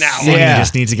iffy now. Yeah. You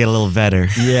just need to get a little better.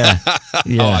 Yeah.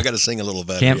 Oh, I got to sing a little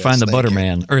better. Can't find the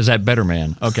Butterman. Or is that Better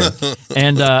Man? Okay.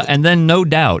 And then No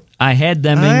Doubt. I had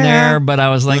them in there, but I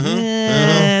was like,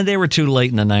 they were too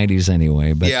late in the 90s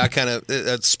anyway. But yeah, kind of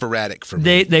that's sporadic for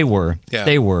me. They were. Yeah.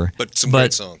 They were. But some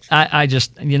great songs. I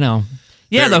just,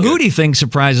 Yeah, Very the good. Hootie thing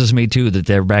surprises me, too, that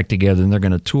they're back together and they're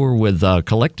going to tour with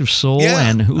Collective Soul. Yeah.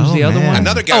 And who's the other man. one?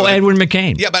 Another guy. Edwin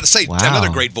McCain. Yeah, about to say, another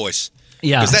great voice.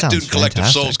 Yeah. Because that Sounds dude, Collective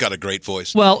fantastic. Soul's got a great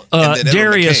voice. Well, And then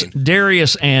Edward McCain.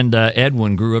 Darius and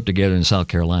Edwin grew up together in South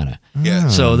Carolina. Yeah.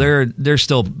 So they're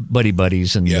still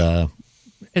buddies, and Yeah.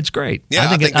 It's great. Yeah,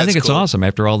 I think that's it's cool. awesome.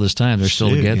 After all this time, they're still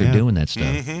Shoot, together yeah. doing that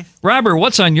stuff. Robert,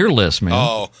 what's on your list, man?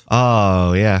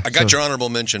 Oh, yeah. I got your honorable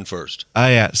mention first. Oh,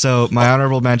 yeah. So my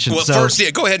honorable mention. Well, so first,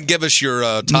 go ahead and give us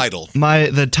your title.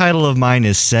 the title of mine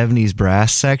is 70s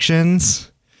brass sections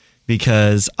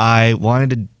because I wanted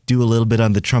to do a little bit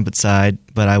on the trumpet side,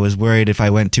 but I was worried if I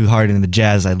went too hard into the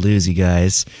jazz, I'd lose you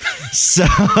guys. So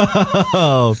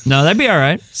no, that'd be all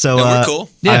right. So No, we're cool.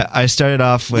 Yeah. I started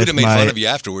off with We'd have made fun of you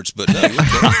afterwards, but no, you were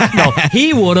cool. No,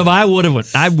 he would have. I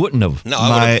wouldn't have. No, I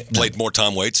would have played more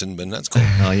Tom Waits, and that's cool.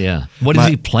 Oh yeah. What is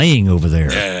he playing over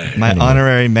there? My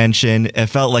honorary mention. It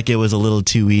felt like it was a little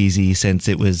too easy since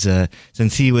it was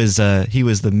since he was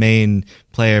the main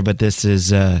player, but this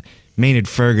is Maynard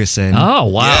Ferguson. Oh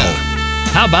wow. Yeah.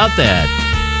 How about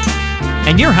that?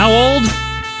 And you're how old?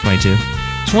 22.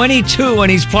 22, and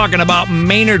he's talking about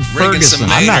Maynard Bringing some Ferguson.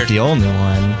 I'm not Maynard. the only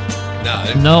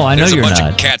one. No, I know there's you're a bunch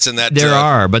not. of cats in that. There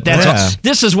are, but that's Yeah.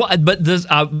 this is what. But this,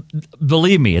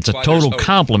 believe me, it's a Why total there's hope.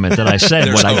 compliment that I said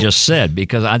There's what I hope. just said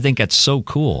because I think that's so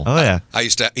cool. Oh yeah. I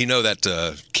used to,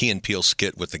 that Key and Peele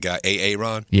skit with the guy A.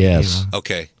 Ron. Yes.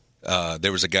 Okay,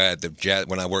 there was a guy at the jazz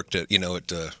when I worked at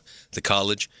the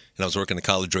college, and I was working the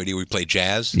college radio. We played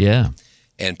jazz, Yeah.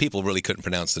 and people really couldn't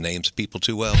pronounce the names of people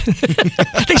too well.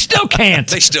 They still can't.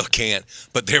 They still can't.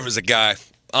 But there was a guy.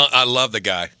 I love the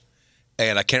guy,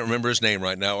 and I can't remember his name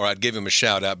right now, or I'd give him a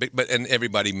shout out. And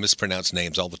everybody mispronounced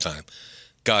names all the time.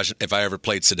 Gosh, if I ever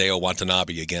played Sadeo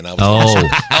Watanabe again, I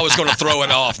was going to throw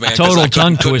it off, man. 'cause Total I couldn't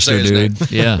tongue twister, say his name.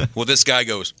 dude. Yeah. Well, this guy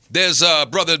goes, "There's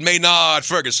brother Maynard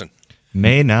Ferguson,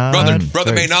 Maynard.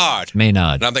 brother Maynard."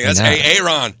 Maynard. And I'm thinking that's Maynard.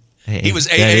 Aaron. He was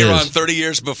That Aaron is. 30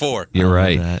 years before. You're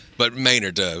right. That. But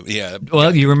Maynard, yeah.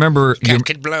 Well, you remember. Cat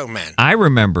could blow, man. I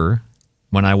remember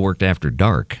when I worked after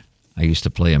dark. I used to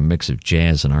play a mix of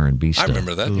jazz and R&B I stuff.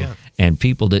 remember that, yeah. And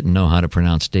people didn't know how to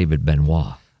pronounce David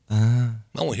Benoit. I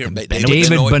want to hear about David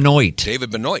Benoit.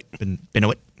 David Benoit.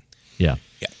 Benoit. Yeah.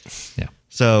 Yeah.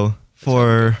 So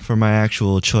for my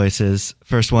actual choices,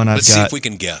 first one I've Let's see got. if we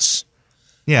can guess.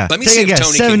 Yeah. Let me take see a if guess.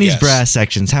 Tony can 70s guess. brass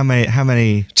sections. How many?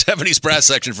 70s brass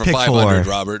section for Pick 500,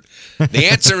 4. Robert. The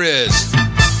answer is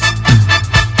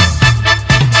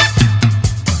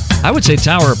I would say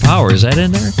Tower of Power. Is that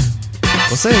in there?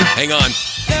 We'll see. hang on.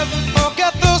 Never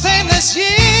forget those endless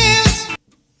years.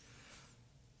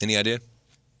 Any idea?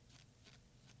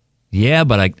 Yeah,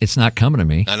 but it's not coming to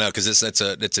me. I know because it's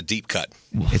a deep cut.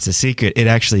 It's a secret. It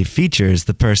actually features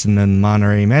the person in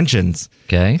Monterey mentions.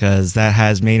 Okay. Because that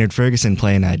has Maynard Ferguson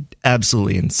playing an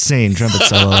absolutely insane trumpet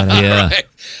solo on it. Yeah. Right.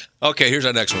 Okay, here's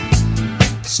our next one.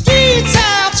 Streets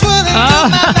out swirling through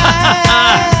my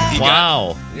mind. You got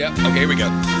Wow. it? Yeah. Okay, here we go.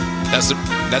 That's the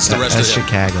rest That's of it.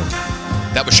 Chicago.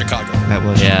 That was Chicago. That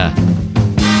was Yeah.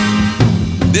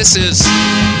 This is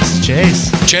Chase.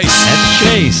 Chase. That's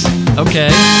Chase. Okay.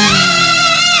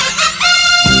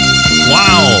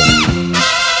 Wow.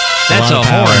 That's A a lot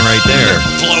of power. horn right there.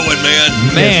 Flowing,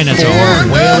 man. Man, it's a Four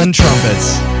horn. wailing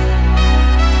trumpets.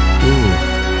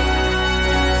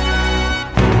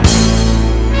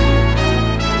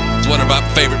 It's one of my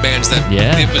favorite bands that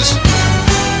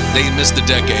they missed the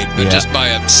decade, but Yeah. just by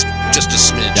just a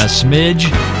smidge. A smidge.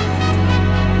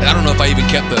 I don't know if I even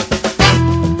kept the.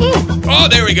 Oh,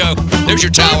 there we go. There's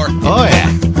your tower. Oh, yeah.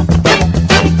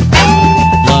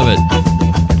 Love it.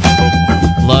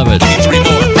 Love it. Give me 3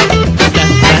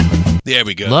 more. There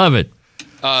we go. Love it.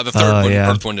 The third one,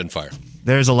 yeah. Earth, Wind, and Fire.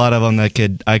 There's a lot of them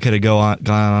that I could have gone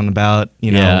on about.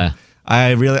 You know, Yeah.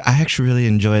 I actually really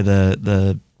enjoy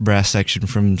the brass section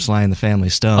from Sly and the Family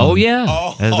Stone. Oh,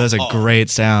 yeah. That's a great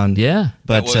sound. Yeah.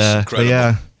 But, was but incredible.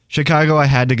 yeah, Chicago I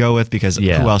had to go with because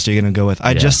Yeah. who else are you going to go with?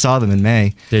 I just saw them in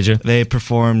May. Did you? They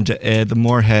performed at the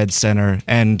Moorhead Center.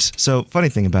 And so funny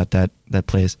thing about that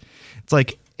place, it's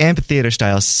like amphitheater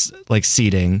style like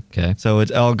seating. Okay. So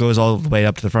it all goes all the way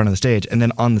up to the front of the stage. And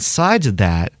then on the sides of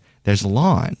that, there's a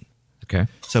lawn. Okay.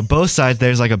 So both sides,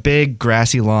 there's like a big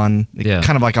grassy lawn,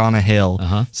 kind of like on a hill.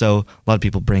 Uh-huh. So a lot of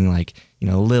people bring like,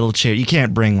 little chair. You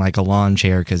can't bring like a lawn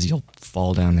chair because you'll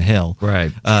fall down the hill.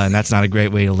 Right. And that's not a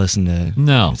great way to listen to.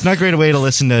 No. It's not a great way to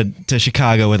listen to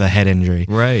Chicago with a head injury.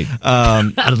 Right.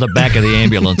 Out of the back of the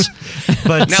ambulance.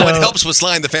 But Now it helps with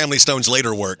Sly and the Family Stone's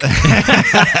later work.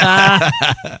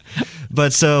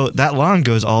 But so that lawn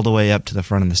goes all the way up to the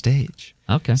front of the stage.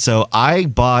 Okay. So I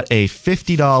bought a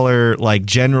 $50 like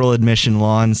general admission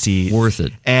lawn seat. Worth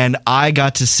it. And I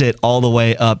got to sit all the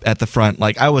way up at the front.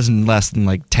 Like I was less than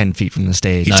like 10 feet from the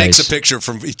stage. He Nice. takes a picture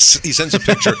he sends a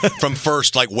picture from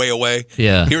first, like way away.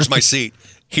 Yeah. Here's my seat.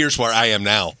 here's where I am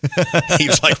now. He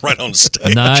was like right on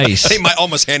stage. Nice. They might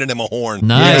almost handed him a horn.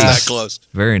 Nice. He was that close.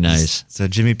 Very nice. So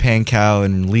Jimmy Pankow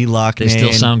and Lee Loughnane. They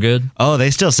still sound good? Oh, they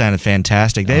still sounded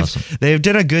fantastic. They've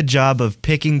done a good job of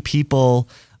picking people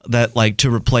that like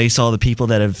to replace all the people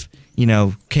that have,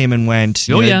 came and went.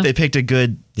 They picked a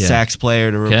good sax player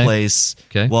to replace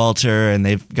Walter, and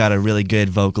they've got a really good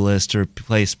vocalist to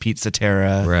replace Pete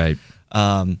Cetera. Right.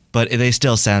 But they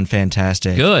still sound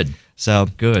fantastic. Good. So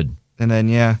good. And then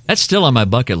that's still on my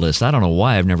bucket list. I don't know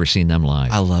why I've never seen them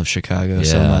live. I love Chicago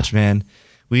so much, man.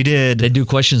 We did. They do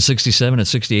Question 67 and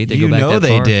 68. They go back that far.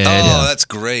 They did. Oh, that's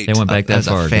great. They went back that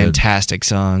far. That's a fantastic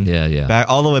song. Yeah.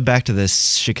 All the way back to the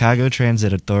Chicago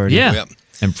Transit Authority. Yeah.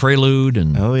 And Prelude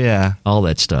and all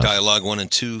that stuff. Dialogue 1 and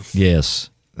 2.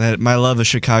 Yes. That my love of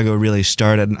Chicago really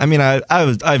started. I mean,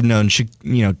 I've known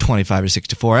 25 or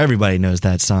 64. Everybody knows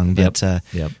that song. But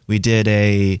we did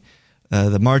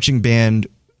the marching band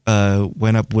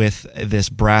went up with this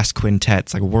brass quintet.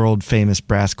 It's like a world famous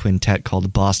brass quintet called the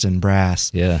Boston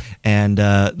Brass. Yeah. And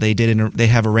they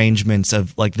have arrangements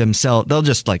of like themselves. They'll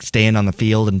just like stand on the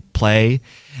field and play,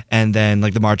 and then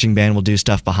like the marching band will do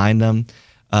stuff behind them.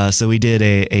 So we did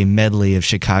a medley of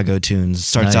Chicago tunes.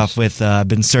 Starts off with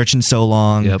Been Searching So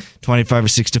Long, 25 or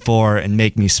 64, and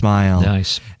Make Me Smile.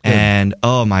 Nice. Good. And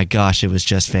oh my gosh, it was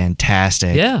just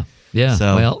fantastic. Yeah.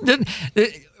 So, well,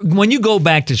 when you go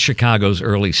back to Chicago's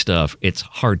early stuff, it's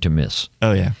hard to miss.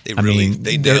 Oh, yeah.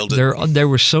 They nailed it. They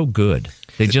were so good.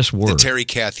 They just were. The Terry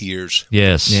Kath years.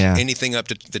 Yes. Yeah. Anything up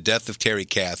to the death of Terry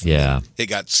Kath. Yeah. It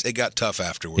got tough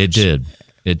afterwards.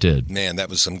 It did. Man, that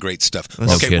was some great stuff. No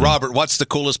Okay, kidding. Robert, what's the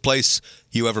coolest place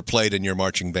you ever played in your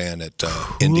marching band at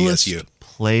NDSU?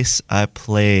 Place I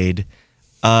played,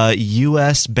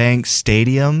 U.S. Bank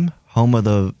Stadium, home of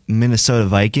the Minnesota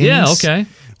Vikings. Yeah, okay.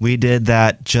 We did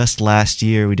that just last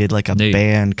year. We did like a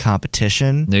band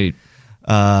competition. Neat.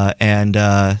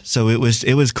 So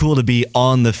it was cool to be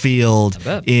on the field.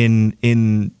 In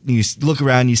you look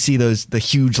around, you see the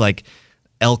huge like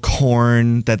elk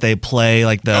horn that they play,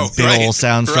 like the barrel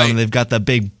sounds from. They've got the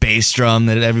big bass drum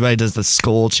that everybody does the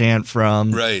skull chant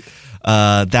from. Right.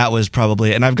 That was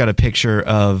probably, and I've got a picture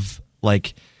of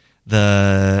like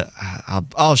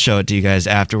I'll show it to you guys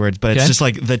afterwards, but it's just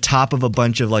like the top of a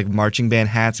bunch of like marching band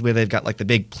hats where they've got like the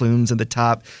big plumes at the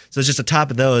top. So it's just the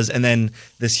top of those, and then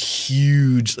this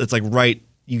huge, it's like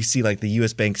you see like the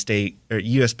US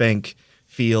Bank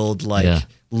Field like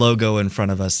logo in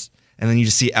front of us. And then you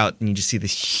just see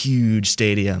this huge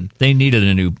stadium. They needed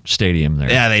a new stadium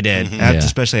there. Yeah, they did.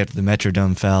 Especially after the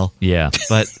Metrodome fell. Yeah.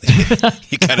 But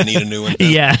you kind of need a new one.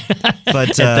 Yeah.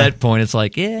 But at that point, it's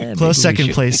like, close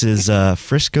second place is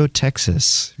Frisco,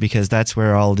 Texas, because that's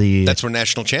where that's where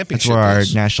national championships. That's where our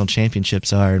national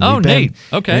championships are. And neat.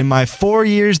 Okay. In my 4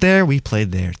 years there, we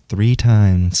played there 3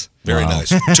 times. Very nice.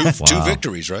 Two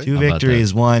victories, right? 2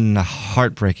 victories, 1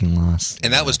 heartbreaking loss.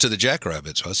 And that was to the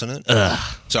Jackrabbits, wasn't it?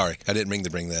 Sorry, I didn't mean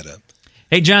to bring that up.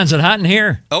 Hey, John, is it hot in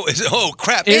here? Oh,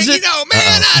 crap. Is it?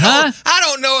 I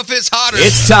don't know if it's hot or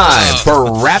It's time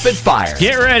for Rapid Fire.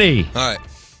 Get ready. All right.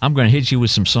 I'm going to hit you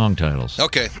with some song titles.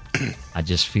 Okay. I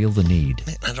just feel the need.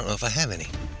 Man, I don't know if I have any.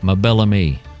 Ma Belle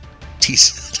Amie.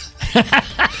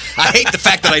 I hate the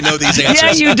fact that I know these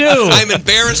answers. Yeah, you do. I'm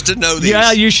embarrassed to know these.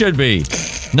 Yeah, you should be.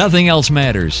 Nothing else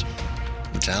matters.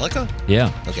 Metallica?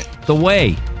 Yeah. Okay. The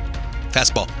Way.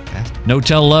 Fastball. No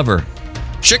Tell Lover.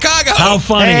 Chicago. How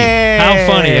funny. Hey.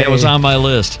 How funny. It was on my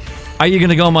list. Are You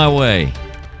Gonna Go My Way?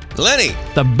 Lenny.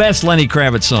 The best Lenny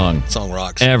Kravitz song Song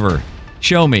rocks. ever.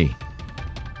 Show Me.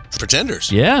 Pretenders.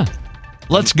 Yeah.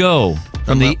 Let's Go.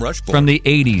 From the Rushmore. from the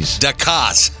 80s. Da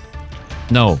Cause.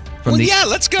 No. From the yeah,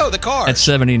 let's go. The Cars. At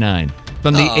 79.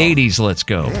 From the 80s, Let's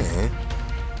Go.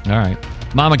 All right.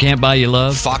 Mama Can't Buy You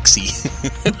Love. Foxy.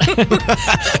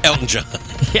 Elton John.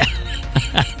 Yeah.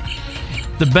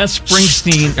 The best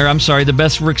the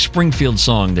best Rick Springfield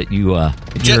song that you,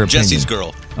 your Jesse's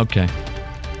opinion. Girl. Okay.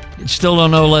 You still don't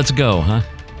know Let's Go, huh?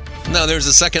 No, there's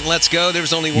a second Let's Go.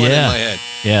 There's only one in my head.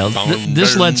 Yeah.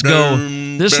 This Let's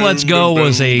Go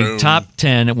was a top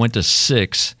 10. It went to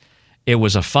 6. It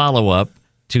was a follow-up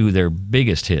to their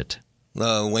biggest hit.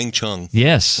 Wang Chung.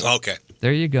 Yes. Okay.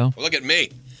 There you go. Well, look at me.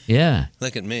 Yeah.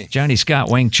 Look at me. Johnny Scott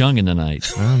Wang Chung in the night.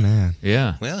 Oh, man.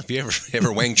 Yeah. Well, if you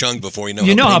ever Wang Chung before,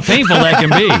 you know how painful that can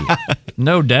be.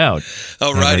 No doubt.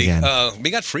 All righty. We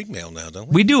got freak mail now, don't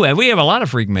we? We do. We have a lot of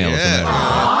freak mail.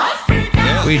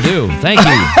 Yeah. We do. Thank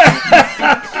you.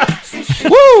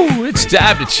 Woo! It's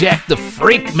time to check the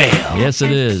freak mail. Yes,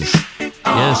 it is.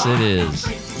 Yes, it is.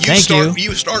 Thank you.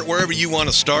 You start wherever you want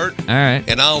to start. All right.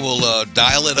 And I will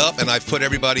dial it up, and I've put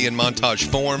everybody in montage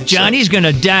form. Johnny's going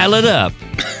to dial it up.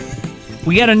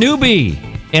 We got a newbie.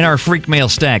 in our freak mail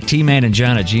stack,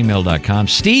 tmanandjohn@gmail.com.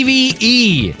 Stevie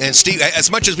E. And Steve,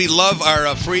 as much as we love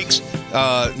our freaks,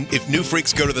 if new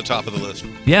freaks go to the top of the list.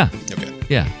 Yeah. Okay.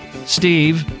 Yeah.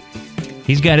 Steve,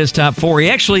 he's got his top 4. He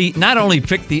actually not only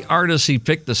picked the artists, he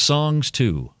picked the songs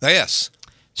too. Yes.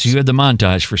 So you have the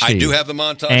montage for Steve. I do have the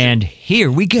montage. And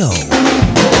here we go.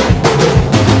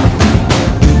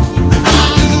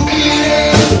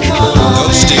 Go,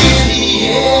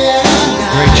 Steve.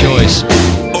 Great choice.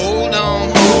 Hold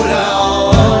on.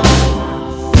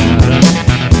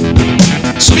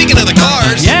 Speaking of the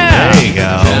cars. Yeah. There you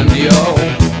go.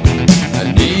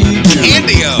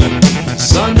 Candy-O.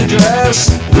 Sunday dress,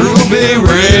 ruby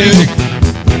ring.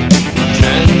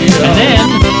 And then,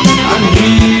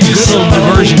 good little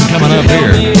diversion coming up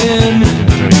here.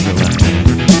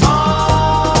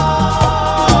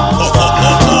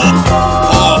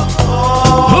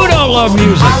 Who don't love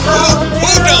music?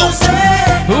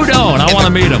 Who don't? I want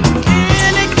to meet him.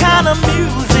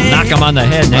 Knock him on the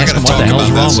head and ask him what the hell's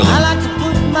wrong with him.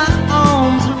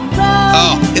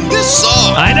 Oh, in this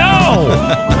song. I know.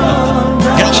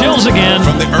 Got chills again.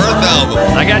 From the Earth album.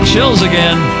 I got chills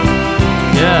again.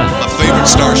 Yeah. My favorite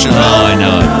Starship Oh, I album.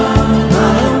 know it.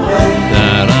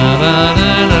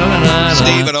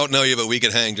 Steve, I don't know you, but we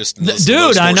could hang just those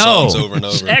Dude, I know. songs over and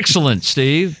over. Excellent,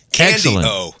 Steve. Excellent.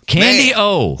 Candy-O.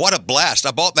 Candy-O. Man, what a blast.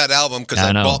 I bought that album because I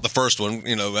I know. bought the first one.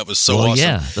 You know, that was so Well, awesome.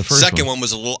 yeah, the first Second one. one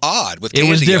was a little odd with It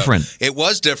Candy-O. was different. It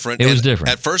was different. It was And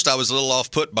different. At first, I was a little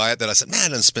off-put by it. Then I said, man, I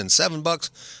didn't spend $7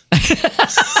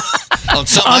 on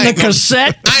something On the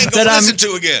cassette I ain't that going to listen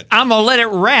to again. I'm going to let it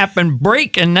wrap and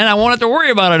break, and then I won't have to worry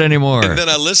about it anymore. And then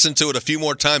I listened to it a few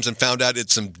more times and found out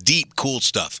it's some deep, cool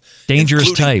stuff. Dangerous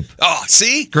including- Type. Oh,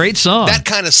 see? Great song. That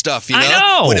kind of stuff, you know?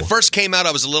 I know. When it first came out,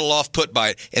 I was a little off-put by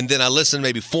it, and then I listened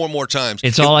maybe 4 more times.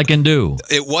 It's all I can do.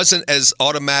 It wasn't as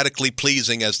automatically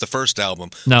pleasing as the first album.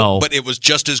 No. But it was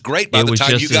just as great by It the was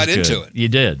time just you got as into good. it. You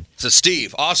did. So,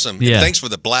 Steve, awesome. Yeah. And thanks for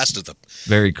the blast of the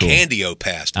Very cool. Candy-O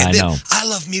past. And I then know. I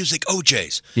love music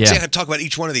OJs. Yeah. See, I have to talk about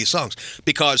each one of these songs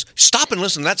because stop and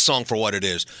listen to that song for what it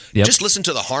is. Yep. Just listen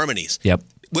to the harmonies. Yep.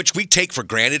 Which we take for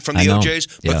granted from I the know. OJs.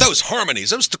 But Yeah. those harmonies,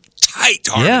 those tight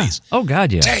Yeah. harmonies. Oh,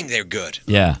 God, yeah. Dang, they're good.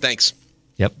 Yeah. Thanks.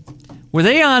 Yep. Were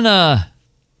they on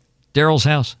Daryl's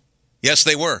House? Yes,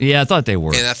 they were. Yeah, I thought they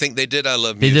were. And I think they did I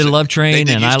Love They Music. did Love Train They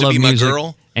did and Used I to Love Be Music. My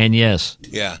Girl. And yes.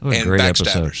 Yeah. What a and great episode.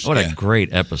 Backstabbers. What Yeah. a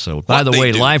great episode. By the they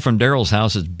way, do. Live from Daryl's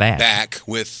House is back. Back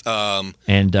with And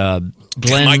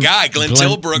Glenn, my guy, Glenn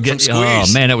Tilbrook from Squeeze. Oh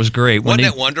man, it was great. Wasn't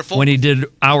that wonderful? When he did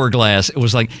Hourglass, it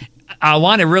was like I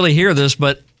want to really hear this,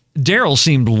 but Daryl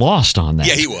seemed lost on that.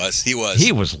 Yeah, he was. He was.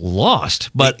 He was lost,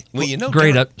 but well, you know,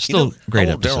 great. Daryl- Still you know great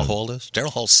how old episode. Daryl Hall is? Daryl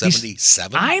Hall's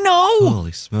 77. I know.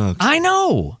 Holy smokes. I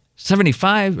know.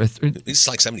 75 or He's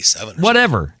like 77. Or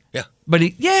whatever. Yeah. But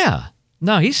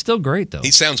no, he's still great though.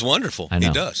 He sounds wonderful. I know.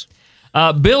 He does.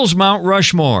 Bill's Mount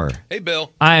Rushmore. Hey,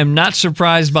 Bill. I am not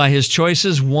surprised by his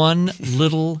choices one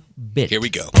little bit. Here we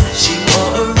go. She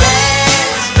wore a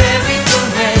raspberry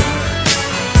beret.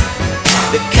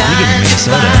 The kind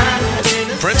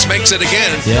Minnesota. Prince makes it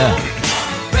again. Yeah.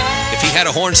 If he had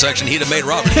a horn section, he'd have made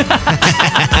Robert.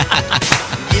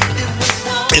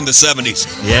 In the 70s.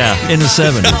 Yeah, in the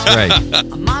 70s, right.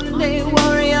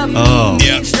 Oh.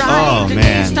 Yeah. Oh,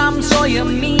 man.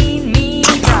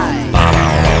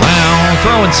 Wow,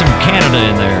 throwing some Canada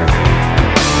in there.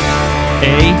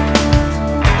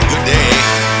 Good day.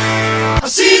 I've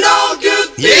seen all good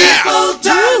Yeah. people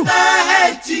turn their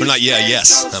head to Well, not yeah,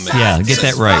 yes. I mean, Yeah, get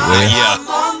that right, will you? yeah. I'm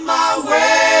on my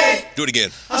way. Do it again.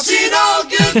 I've seen all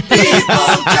good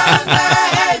people turn their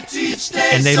head to each day.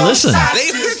 And they so listen.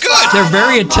 They're good. They're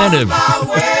very attentive. my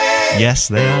way. Yes,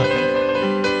 they are.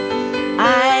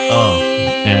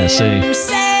 Yeah, see.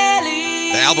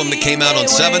 The album that came out on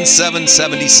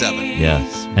 7/7/77. Yeah.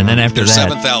 And then after Their that.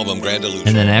 7th album, Grand Illusion.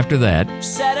 And then after that.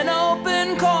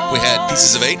 We had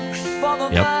Pieces of 8.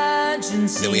 Yep.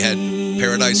 Then we had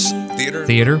Paradise Theater.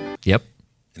 Theater. Yep.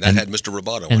 And that had Mr.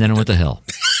 Roboto. And then it went to hell.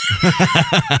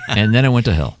 And then it went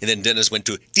to hell. And then Dennis went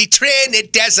to The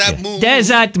Trinidad Desert Moon.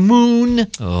 Desert Moon.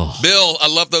 Oh. Bill, I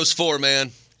love those 4,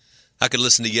 man. I could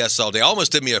listen to Yes all day.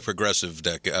 Almost did me a progressive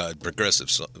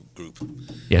group.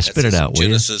 Yeah, spit it out, will you?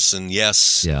 Genesis and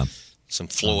Yes. Yeah. Some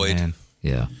Floyd. Man.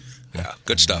 Yeah. Yeah,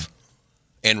 good stuff.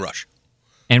 And Rush.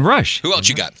 And Rush. Who else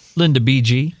you got? Linda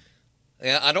BG.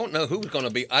 Yeah, I don't know who was going to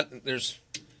be.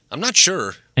 I'm not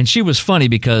sure. And she was funny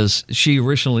because she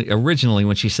originally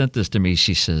when she sent this to me,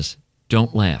 she says,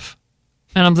 "Don't laugh."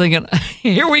 And I'm thinking,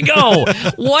 here we go.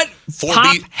 What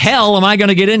pop hell am I going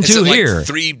to get into here? Like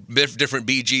 3 different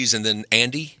BGs and then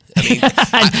Andy? I mean,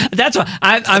 that's what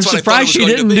I'm surprised she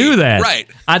didn't do that. Right.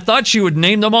 I thought she would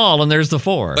name them all, and there's the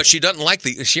 4. But she doesn't like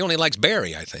she only likes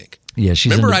Barry, I think. Yeah,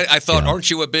 she's. Remember, I thought, aren't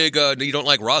you a big? You don't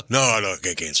like Ross? No, I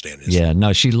can't stand this. Yeah,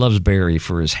 no, she loves Barry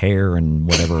for his hair and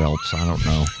whatever else. I don't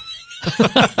know.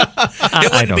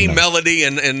 It wouldn't be melody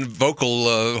and vocal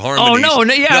harmonies. Oh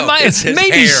no, yeah,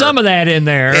 maybe some of that in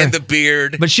there, and the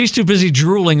beard. But she's too busy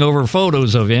drooling over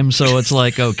photos of him, so it's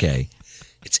like okay.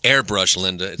 It's airbrush,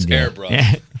 Linda. It's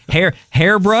airbrush.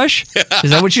 Hairbrush?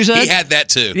 Is that what you said? He had that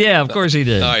too. Yeah, of course he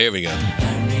did. All right, here we go.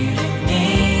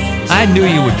 I knew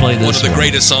you would play this. One of the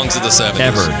greatest songs of the 70s.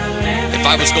 Ever. If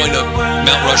I was going to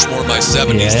Mount Rushmore my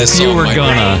 70s, this song you were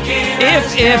gonna.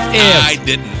 If. I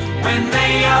didn't. When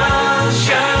they all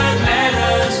should let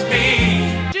us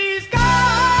be. She's gone.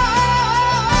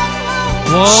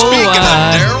 Whoa, Speaking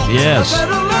of Daryl. Yes.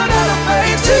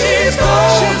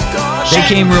 They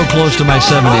came real close to my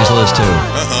 70s list, too.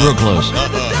 Real close.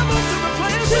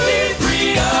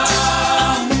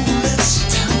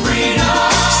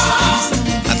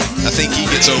 I think he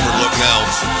gets overlooked now,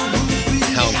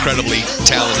 how incredibly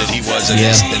talented he was in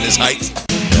his height.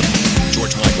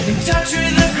 George Michael.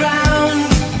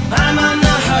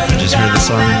 I just heard the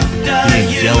song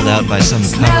being yelled out by some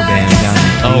cover band down in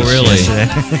the Oh, really?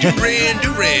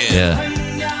 Duran. Yeah.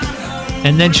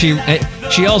 And then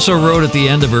she also wrote at the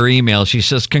end of her email, she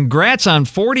says, congrats on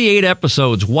 48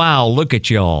 episodes. Wow, look at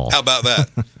y'all. How about that?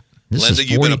 Linda,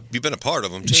 you've been a part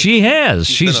of them, too. She has.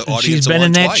 She's been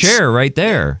in that twice. chair right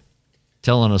there,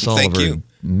 telling us all Thank of her you.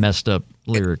 messed up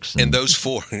lyrics. And those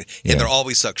 4, and they're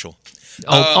always sexual.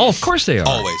 Of course they are.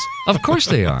 Always. Of course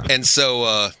they are. And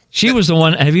so... she was the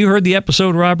one... Have you heard the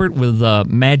episode, Robert, with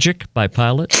Magic by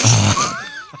Pilot?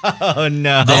 Oh,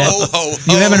 no.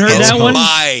 You haven't heard that one?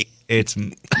 It's...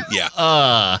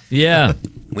 Yeah. Yeah.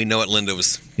 We know it, Linda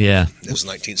was... Yeah. It was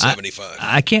 1975.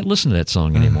 I can't listen to that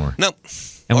song anymore. No.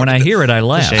 And when I hear it, I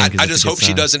laugh. I just hope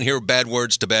she doesn't hear Bad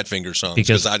Words to Badfinger songs.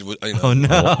 Because oh,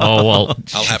 no. Oh, well.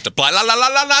 I'll have to play, la, la, la,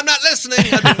 la, I'm not listening.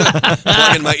 I've been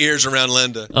plugging my ears around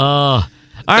Linda. All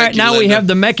right, now we have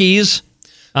the Meckies.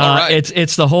 All right.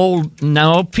 It's the whole...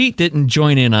 No, Pete didn't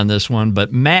join in on this one,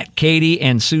 but Matt, Katie,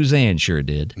 and Suzanne sure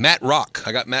did. Matt Rock.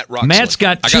 I got Matt Rock. Matt's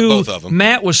got 2. I got both of them.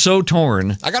 Matt was so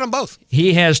torn. I got them both.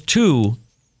 He has 2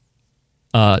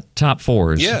 top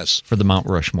 4s for the Mount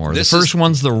Rushmore. The first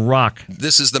one's the Rock.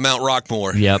 This is the Mount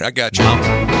Rockmore. Yep. I got you.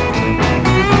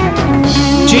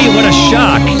 Gee, what a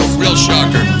shock. Real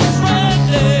shocker.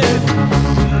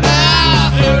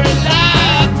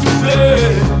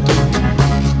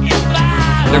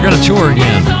 They're going to tour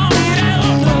again.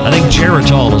 I think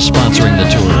Geritol is sponsoring the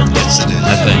tour. Yes, it is.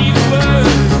 I think.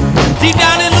 Deep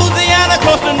down in Louisiana,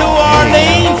 close to New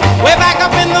Orleans, way back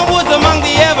up in the woods among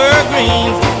the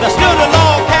evergreens, there stood a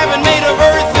log cabin made of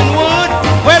earth and wood,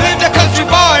 where lived a country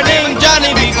boy named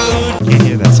Johnny B. Good. Can't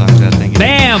hear that song without thinking.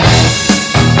 Bam!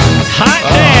 Hot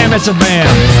damn, it's a bam.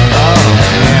 Oh,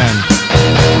 man.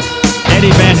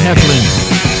 Eddie Van Hefflin.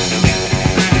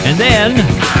 And then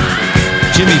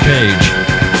Jimmy Page.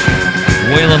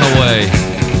 Wailing away.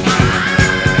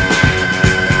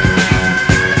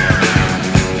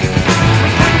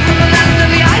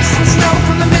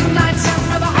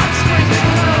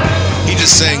 He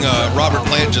just sang, Robert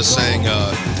Plant just sang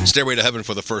Stairway to Heaven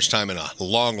for the first time in a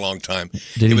long, long time.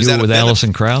 Did he do it with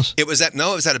Alison Krauss? It was at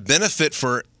a benefit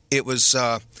for, it was,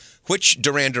 which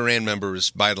Duran Duran member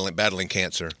is battling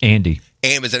cancer? Andy.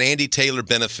 And it was an Andy Taylor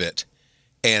benefit.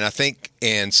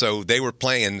 And so they were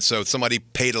playing, so somebody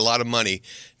paid a lot of money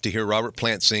to hear Robert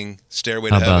Plant sing Stairway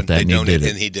to How Heaven. about that? They And he donated, did it.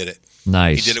 and he did it.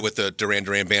 Nice. He did it with the Duran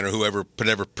Duran band or whatever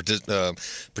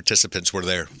participants were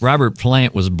there. Robert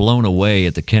Plant was blown away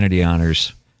at the Kennedy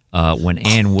Honors when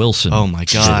Ann Wilson. Oh my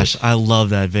gosh, I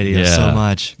love that video so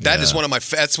much. That's one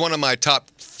of my top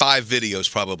 5 videos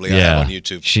probably I have on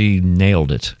YouTube. She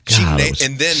nailed it. God, it was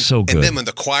and then so good. And then when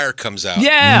the choir comes out.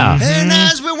 Yeah. And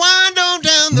as we wind on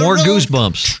down the More road.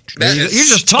 goosebumps. You're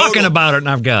just talking about it and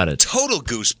I've got it. Total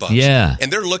goosebumps. Yeah.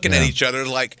 And they're looking at each other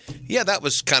like, yeah, that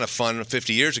was kind of fun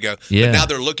 50 years ago. Yeah. But now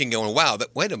they're looking going, wow,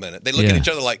 wait a minute. They look at each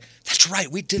other like, that's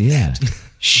right, we did that.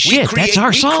 Shit, that's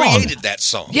our song. We created that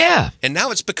song. Yeah. And now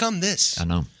it's become this. I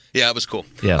know. Yeah, it was cool.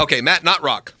 Yeah. Okay, Matt, not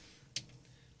rock.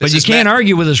 But you can't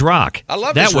argue with his rock. I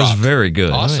love that. His rock. Was very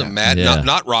good. Awesome, Matt. Yeah.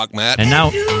 Not rock, Matt. And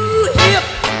now, Jay.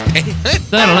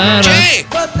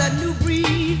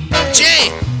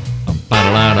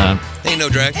 Ain't no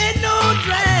drag.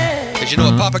 Cause you know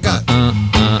what Papa got.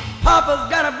 Papa's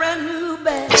got a brand new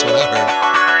bag. That's what I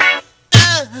heard.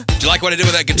 Do you like what I did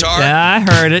with that guitar? Yeah, I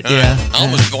heard it. All Yeah. right. I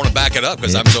almost want to back it up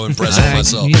because I'm so impressed with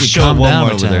myself. You need to Show calm it one down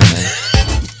more over time. there, man.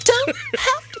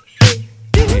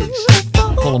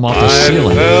 Pull them off the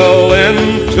ceiling. Fell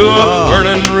into a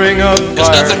burning ring of fire. Because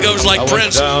nothing goes like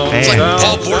Prince. It's like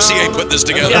Paul Borsier put this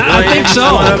together. Yeah, I think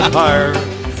so.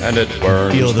 And it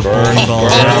burns. Feel the burn Paul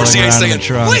balls rattling Borsier around saying, the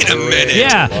trunk. wait a minute.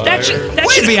 Yeah, that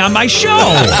should be on my show.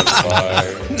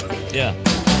 Yeah.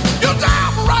 You're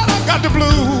damn right, I got the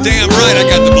blues. Damn right, I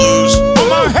got the blues. From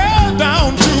my head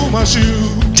down to my shoes.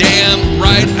 Damn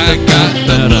right, I got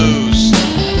the blues.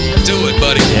 Do it,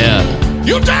 buddy. Yeah.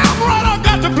 You're damn right, I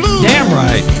got the blues. Damn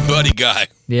right. Buddy guy.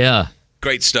 Yeah.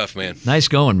 Great stuff, man. Nice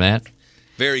going, Matt.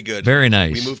 Very good. Very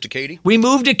nice. We moved to Katie? We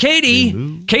moved to Katie.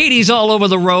 Katie's all over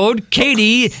the road.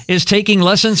 Katie is taking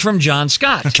lessons from John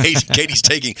Scott. Katie's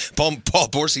taking, Paul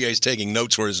Borsier's taking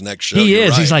notes for his next show. He You're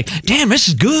is. right. He's like, damn, this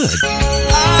is good. And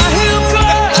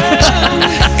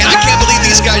I can't believe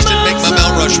these guys didn't make my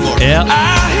Mount Rushmore. Yeah.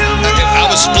 I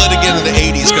was split again in the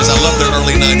 80s because I love their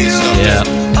early 90s stuff. Yeah.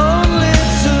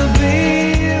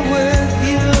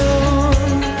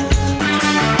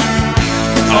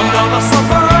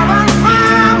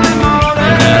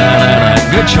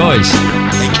 Good choice.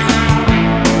 Thank you.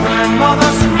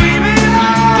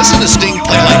 Listen to Sting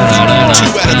play like 2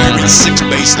 out of every 6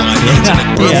 bass line notes. And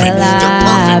they're perfect. They're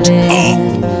perfect.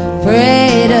 Oh.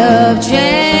 Afraid of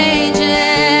changing,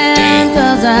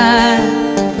 'cause I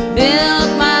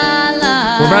built my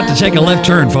life. We're about to take a left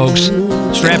turn, folks.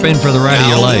 Strap in for the ride of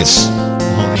your life.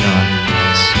 Holding on.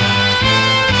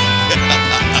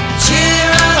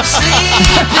 Cheer up,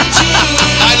 sleepy Jean.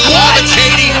 I love it,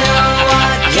 Katie.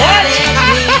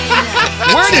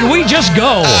 Where did we just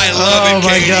go? I love it,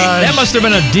 my Katie. God. That must have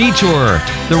been a detour.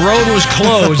 The road was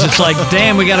closed. It's like,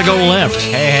 damn, we got to go left.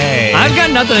 Hey. I've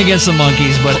got nothing against the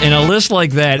Monkees, but in a list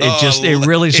like that, it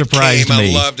really surprised came.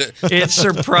 me. I loved it. It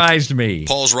surprised me.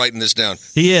 Paul's writing this down.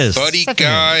 He is. Buddy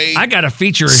guy. I got to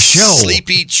feature a show.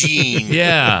 Sleepy Gene.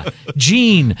 Yeah.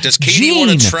 Gene. Does Katie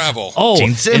want to travel? Oh,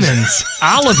 Gene Simmons.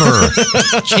 Oliver.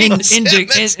 Simmons.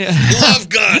 Love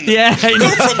Gun. Yeah. Go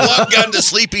from Love Gun to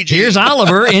Sleepy Gene. Here's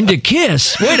Oliver into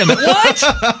Kiss. Wait a minute.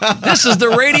 What? This is the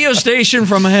radio station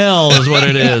from hell is what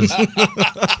it is.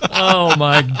 Oh,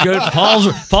 my good.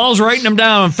 Paul's writing them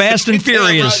down fast and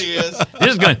furious. Yeah,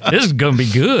 right, This is going to be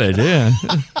good. Yeah.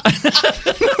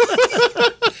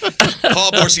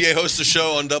 Paul Borsier hosts the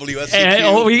show on WSCQ.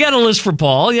 Oh, we got a list for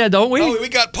Paul. Yeah, don't we? Oh, we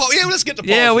got Paul. Yeah, let's get to Paul.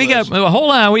 Yeah, we got.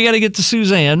 Hold on, we got to get to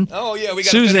Suzanne. Oh yeah, we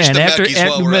got Suzanne. to finish the Meckies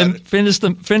while we're at it.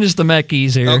 Finish the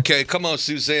Meckies here. Okay, come on,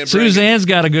 Suzanne. bring it. Suzanne's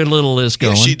got a good little list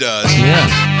going. Yes, she does. Yeah,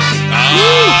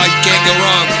 Ah, you can't go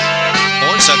wrong.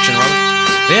 Horn section,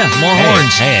 Robert. yeah, more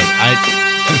horns. Hey,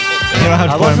 you don't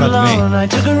have to point them out to me. I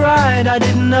took a ride, I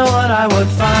didn't know what I would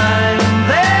find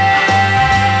there.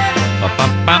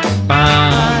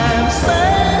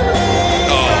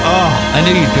 I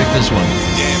knew you'd pick this one.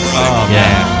 Damn right.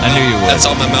 Yeah, I knew you would. That's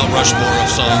on my Mount Rushmore of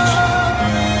songs.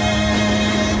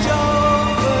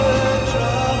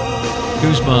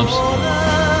 Goosebumps.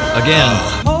 Again.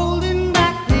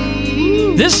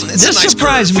 This It's a nice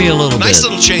surprised curve. me a little bit. Nice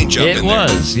little change up It in there.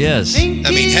 was, yes. I mean,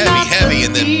 heavy,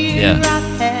 and then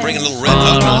Yeah. bring a little red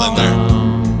alcohol in there.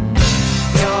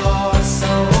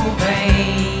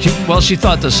 She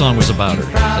thought the song was about her. So.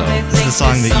 This is the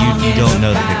song that you don't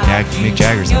know that Mick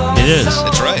Jagger's on. It is.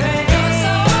 That's right.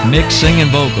 Mick singing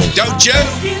vocals. Don't you?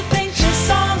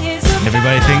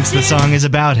 Everybody thinks the song is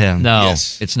about him. No,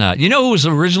 Yes. it's not. You know who was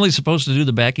originally supposed to do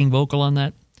the backing vocal on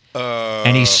that?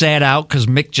 And he sat out because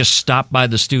Mick just stopped by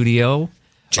the studio.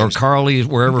 James- or Carly,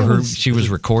 wherever she was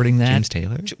recording that. James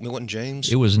Taylor? It wasn't James.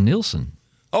 It was Nilsson.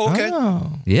 Oh, okay.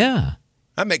 Yeah.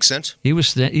 That makes sense. He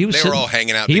was They were all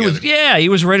hanging out together. He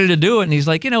was ready to do it, and he's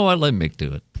like, you know what, let Mick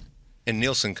do it. And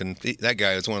Nielsen that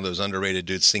guy is one of those underrated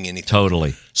dudes. Sing anything.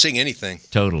 Totally. Sing anything.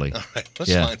 Totally. All right, let's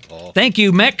Yeah. find Paul. Thank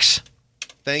you, Mex.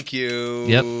 Thank you.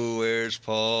 Yep. Where's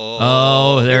Paul?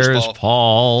 Oh, there's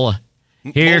Paul.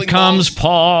 Here Bowling comes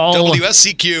balls. Paul.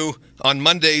 WSCQ on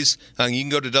Mondays. You can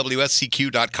go to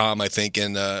WSCQ.com, I think,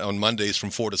 and on Mondays from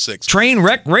 4 to 6.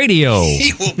 Trainwreck Radio.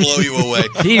 He will blow you away.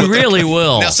 He really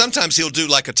will. Now, sometimes he'll do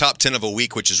like a top 10 of a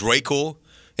week, which is way cool,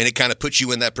 and it kind of puts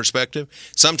you in that perspective.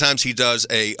 Sometimes he does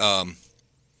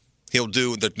he'll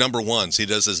do the number ones. He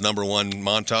does his number one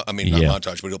montage. I mean, not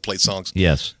montage, but he'll play songs.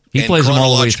 Yes. He in plays them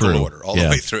all the way chronological through. Order, all the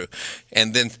way through.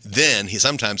 And then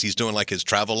sometimes he's doing like his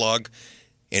travel log,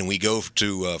 and we go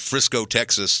to Frisco,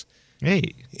 Texas.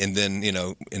 Hey. And then,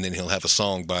 and then he'll have a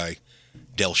song by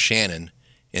Del Shannon,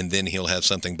 and then he'll have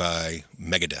something by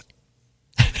Megadeth.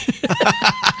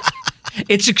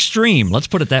 It's extreme. Let's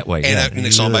put it that way. And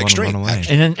a song by Extreme.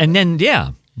 And then,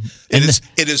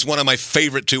 It is one of my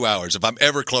favorite 2 hours. If I'm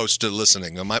ever close to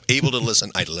listening, I'm able to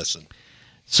listen, I listen.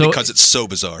 Because it's so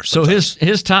bizarre. Sometimes. So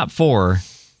his top 4.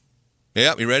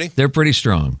 Yeah, you ready? They're pretty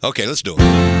strong. Okay, let's do it.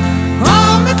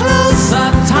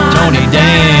 Tony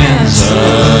Danza.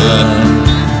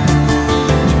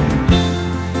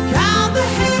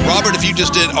 Robert, if you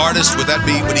just did artist, would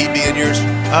he be in yours?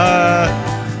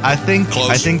 I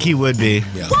think he would be.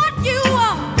 Yeah.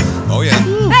 Oh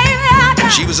yeah.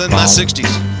 She was in my 60s.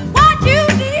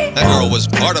 That girl was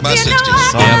part of my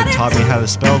 60s. Song that taught me how to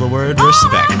spell the word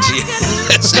respect.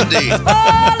 Yes, indeed.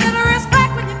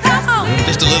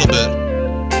 Just a little bit.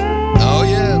 Oh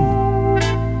yeah.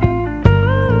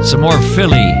 Some more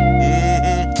Philly.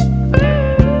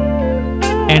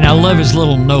 And I love his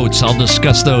little notes. I'll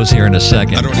discuss those here in a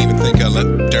second. I don't even think I let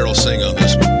Daryl sing on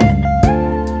this one.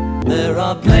 There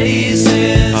are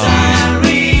places I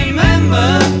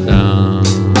remember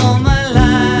all my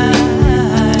life.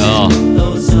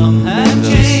 Though some have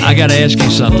changed. I got to ask you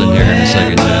something here in a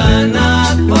second, John.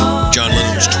 John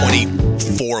Lennon was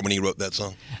 24 when he wrote that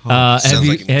song.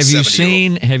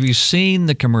 Have you seen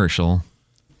the commercial?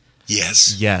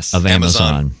 Yes. Of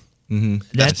Amazon. Mm-hmm.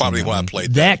 That's probably why I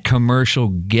played that commercial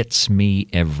gets me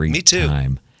every Me too.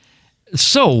 time.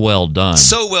 So well done.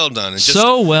 So well done. And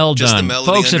so well just done. The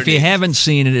melody Folks, if you underneath. haven't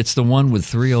seen it, it's the one with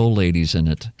 3 old ladies in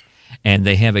it. And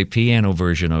they have a piano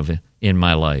version of it, In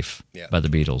My Life, by the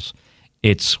Beatles.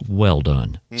 It's well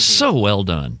done. Mm-hmm. So well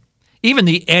done. Even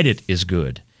the edit is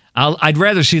good. I'd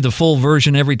rather see the full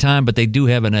version every time, but they do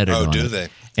have an edit on it. Oh, do they?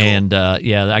 Cool. And,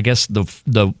 I guess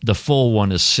the full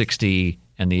one is 60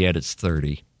 and the edit's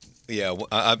 30. Yeah,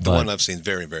 the one I've seen,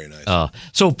 very, very nice.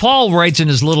 So Paul writes in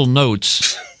his little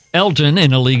notes, Elton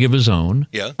in a league of his own.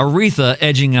 Yeah. Aretha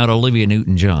edging out Olivia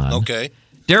Newton-John. Okay.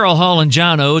 Daryl Hall and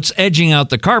John Oates edging out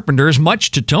the Carpenters,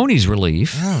 much to Tony's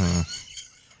relief.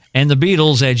 And the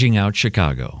Beatles edging out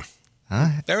Chicago.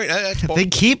 They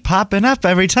keep popping up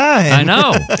every time. I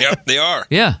know. Yep, they are.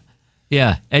 Yeah.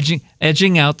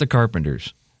 Edging out the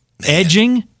Carpenters. Man.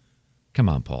 Edging? Come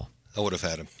on, Paul. I would have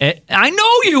had him. I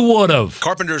know you would have.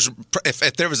 Carpenters.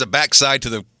 If there was a backside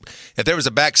to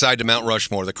Mount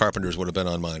Rushmore, the Carpenters would have been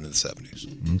on mine in the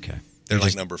 70s. Okay. They're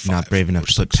like number 5. Not brave enough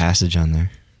to put Passage on there.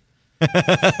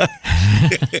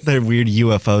 Their weird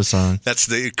UFO song. That's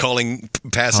the calling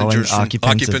passengers from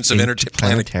occupants of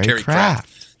interplanetary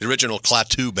craft. The original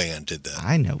Klaatu band did that.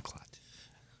 I know Klaatu.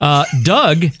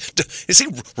 Doug. You see,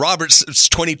 Robert's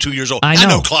 22 years old. I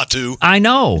know Klaatu. I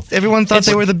know. Everyone thought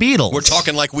they were the Beatles. We're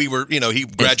talking like we were, he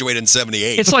graduated in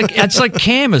 78. It's like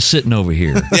Cam is sitting over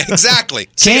here. Yeah, exactly.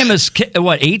 Cam is,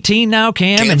 18 now,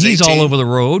 Cam's and he's 18. all over the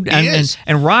road.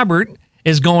 And Robert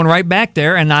is going right back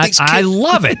there, and I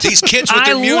love it. These kids with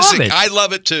their music, I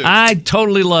love it too. I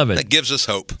totally love it. That gives us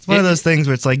hope. It's one of those things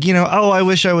where it's like, I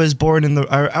wish I was born in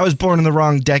the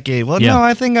wrong decade. Well, no,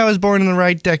 I think I was born in the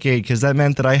right decade because that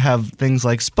meant that I have things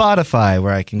like Spotify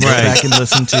where I can go back and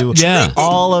listen to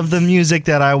all of the music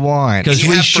that I want. Because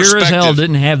we sure as hell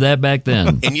didn't have that back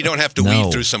then. And you don't have to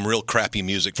weed through some real crappy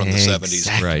music from the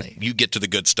 70s. Right. You get to the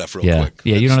good stuff real quick.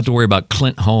 Yeah, you don't have to worry about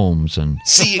Clint Holmes and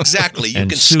see exactly. You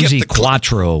and can Susie skip the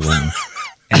Quattro and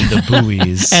the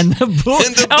buoys. and the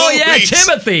buoys. Oh yeah,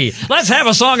 Timothy. Let's have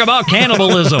a song about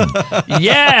cannibalism.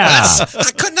 Yeah.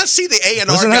 I could not see the A&R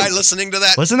guy listening to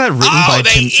that. Wasn't that written by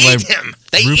him.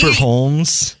 Rupert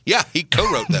Holmes? Yeah, he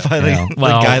co-wrote that. By the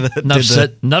guy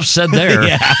that enough said there.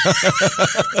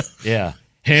 Yeah.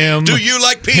 Him. Do you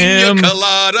like pina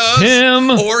coladas?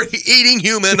 Him. Or eating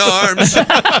human arms?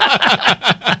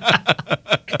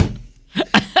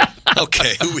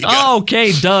 Okay, who we got?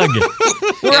 Okay, Doug.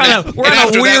 We're on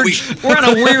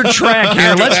a weird track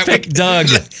here. Let's pick Doug.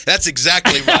 That's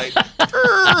exactly right.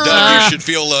 Doug, you should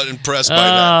feel impressed by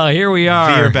that. Here we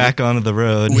are. Veer back onto the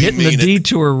road. Hitting the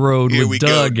detour road here with we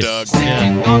Doug. Go, Doug.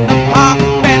 Yeah.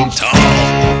 Tall.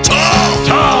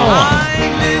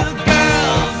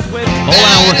 Hold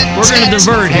on, we're going to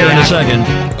divert here in a second.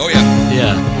 Oh, yeah.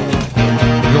 Yeah.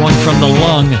 Going from the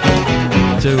lung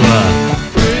to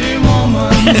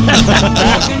to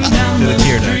the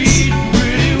tear ducts.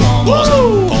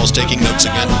 Paul's taking notes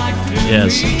again.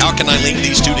 Yes. How can I link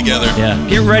these two together? Yeah.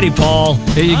 Get ready, Paul.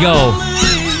 Here you go.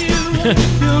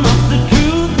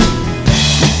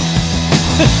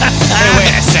 Hey,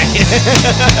 wait a second.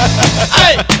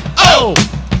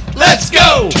 Let's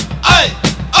go!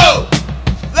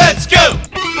 Let's go!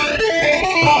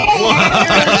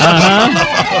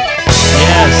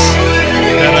 Yes.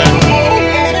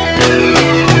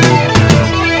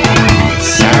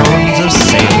 Sounds of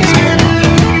Salem.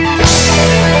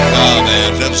 Oh,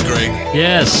 man, that was great.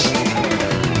 Yes.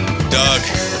 Doug.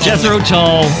 Jethro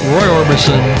Tull, Roy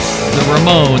Orbison, the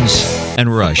Ramones.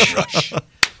 and Rush.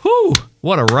 Whew,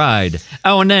 what a ride.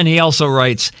 Oh, and then he also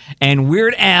writes, and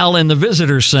Weird Al in the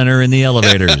visitor center in the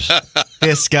elevators.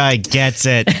 This guy gets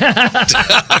it.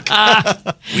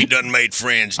 We done made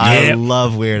friends, dude. I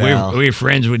love Weird Al. We're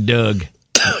friends with Doug.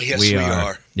 Yes, we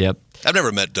are. Yep. I've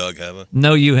never met Doug, have I?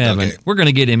 No, you haven't. Okay. We're going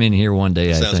to get him in here one day,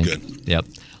 I Sounds think. good. Yep.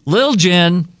 Lil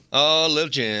Jen. Oh, Lil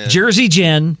Jen. Jersey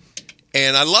Jen.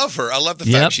 And I love her. I love the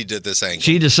fact she did this angle.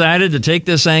 She decided to take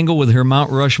this angle with her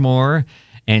Mount Rushmore,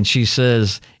 and she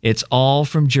says it's all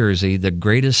from Jersey, the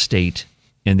greatest state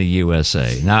in the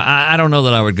USA. Now, I don't know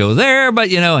that I would go there, but,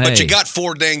 hey. But you got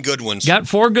 4 dang good ones. Got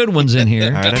 4 good ones in here.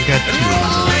 All right, I've got 2.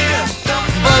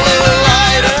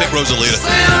 I pick Rosalita.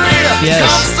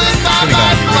 Yes. I'm going to go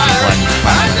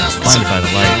with Blinded by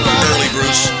the Light. Early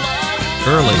Bruce.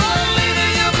 Early.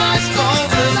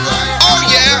 Oh,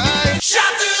 yeah.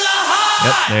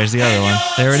 Yep, there's the other one.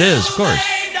 There it is, of course.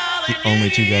 The only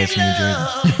 2 guys from New Jersey.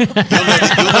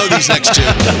 You'll know these next 2.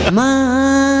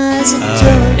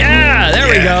 Yeah, there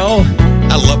we go.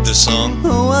 I love this song.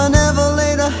 I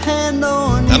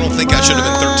don't think I should have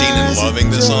been 13 and loving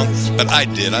this song, but I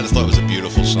did. I just thought it was a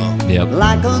beautiful song. Yep.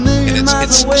 And it's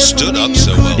stood up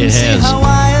so well. It has.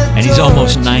 And he's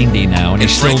almost 90 now, and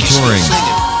he's still Frankie's touring. singing.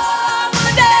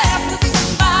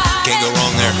 Can't go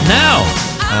wrong there. Now.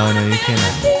 Oh, no, you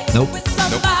cannot. Nope.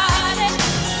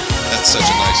 That's such a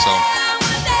nice song.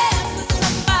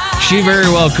 She very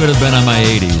well could have been on my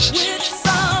 80s.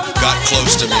 Got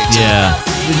close to me, too. Yeah.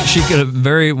 She could have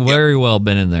very well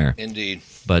been in there. Indeed.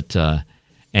 But,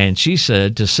 and she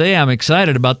said, to say I'm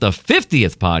excited about the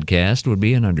 50th podcast would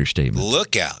be an understatement.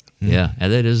 Look out. Yeah,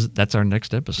 and that's our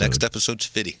next episode. Next episode's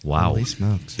Fitty. Wow. Holy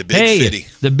smokes. The big Fitty.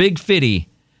 The big Fitty.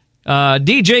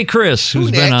 DJ Chris,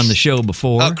 who's been on the show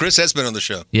before. Oh, Chris has been on the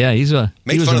show. Yeah, he was an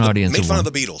audience. Made fun of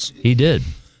the Beatles. He did.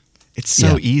 It's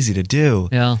so easy to do.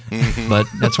 Yeah, but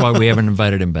that's why we haven't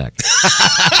invited him back.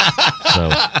 So,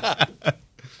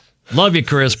 love you,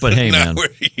 Chris, but hey, man.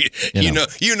 You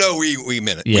know we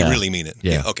mean it. Yeah. We really mean it.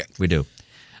 Yeah, okay. We do.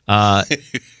 But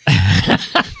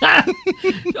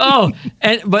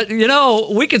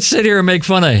we could sit here and make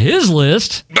fun of his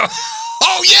list.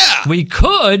 Oh, yeah! We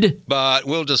could. But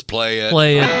we'll just play it.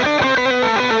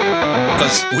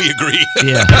 Because we agree.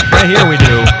 Yeah, right here we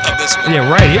do. Yeah,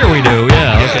 right here we do.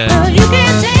 Yeah, okay.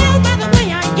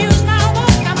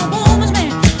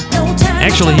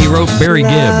 Actually, he wrote Barry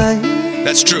Gibb.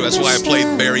 That's true. That's why I played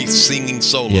Barry singing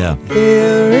solo. Yeah.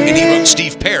 And he wrote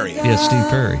Steve Perry. Yeah, Steve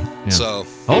Perry. Yeah. So.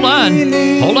 Hold on.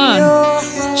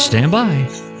 Stand by.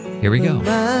 Here we go.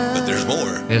 But there's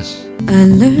more. Yes. I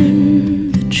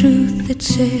learned the truth at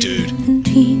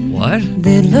 17. What?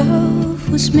 That love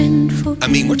was meant for. I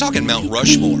mean, we're talking Mount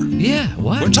Rushmore. Yeah,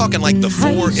 what? We're talking like the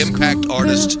 4 impact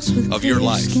artists of your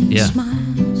life. Yeah.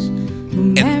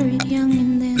 And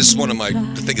this is I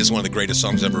think it's one of the greatest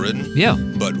songs ever written. Yeah.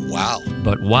 But wow.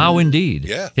 But wow, indeed.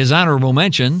 Yeah. His honorable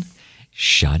mention,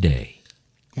 Sade.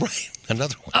 Right.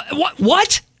 Another one.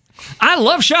 What? I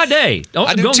love Sade.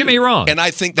 Don't get me wrong. And I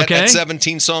think that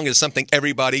 17 song is something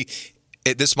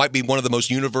this might be one of the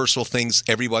most universal things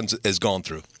everyone has gone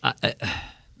through.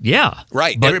 Yeah.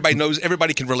 Right.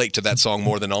 Everybody can relate to that song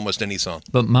more than almost any song.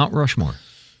 But Mount Rushmore.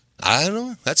 I don't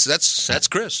know. That's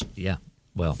Chris. Yeah.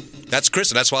 Well. That's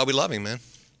Chris, and that's why we love him, man.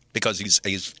 Because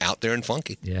he's out there and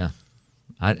funky. Yeah.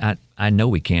 I know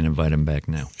we can't invite him back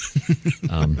now.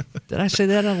 Did I say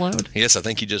that out loud? Yes, I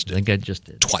think you just did. I think I just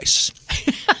did. Twice.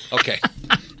 Okay.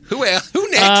 Who next?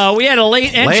 We had a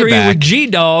late entry with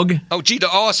G-Dog. Oh,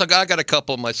 G-Dog. Oh, so I got a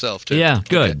couple myself, too. Yeah,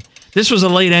 good. Okay. This was a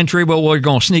late entry, but we're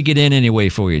going to sneak it in anyway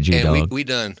for you, G-Dog. And we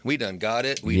done got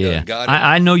it. We done got it.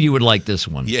 I know you would like this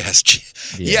one. Yes.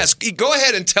 Yeah. Yes. Go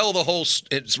ahead and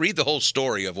read the whole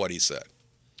story of what he said.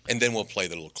 And then we'll play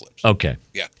the little clips. Okay.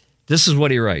 Yeah. This is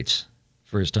what he writes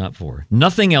for his top 4.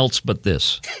 Nothing else but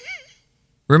this.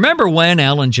 Remember when,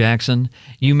 Alan Jackson,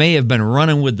 you may have been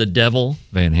running with the devil,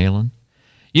 Van Halen?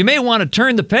 You may want to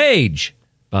turn the page,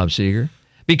 Bob Seger,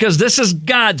 because this is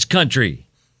God's country,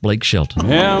 Blake Shelton.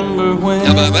 How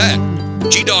about that?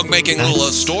 G-Dog making a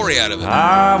little story out of it.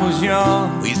 I was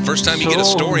young. First time you get a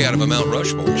story out of a Mount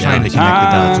Rushmore. Trying to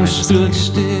connect the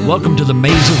dots. Welcome to the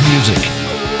maze of music.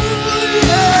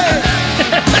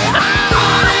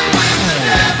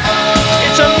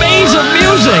 It's a maze of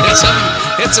music.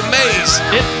 It's a maze.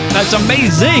 That's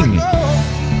amazing.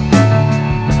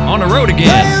 On the road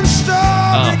again.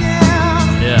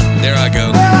 Yeah. There I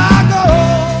go.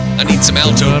 I need some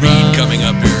alto beat coming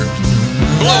up here.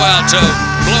 Blow alto.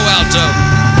 Blow alto.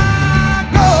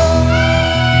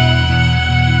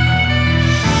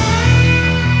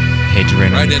 Hate to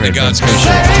run right into God's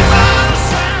country.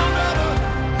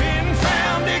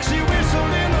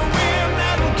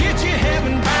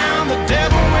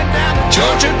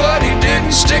 Georgia, but he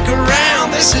didn't stick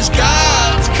around. This is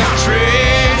God's country.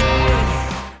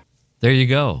 There you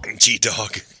go.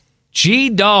 G-Dog.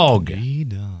 G-Dog.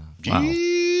 G-Dog.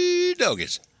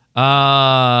 G-Doggies.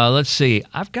 Let's see.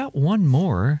 I've got one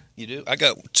more. You do? I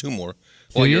got two more.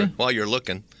 Do you? While you're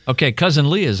looking. Okay, cousin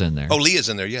Leah's in there. Oh, Leah's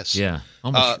in there, yes. Yeah.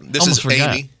 This is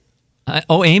forgot. Amy.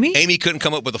 Amy? Amy couldn't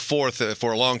come up with a fourth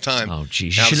for a long time. Oh,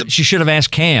 geez. She should have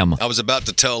asked Cam. I was about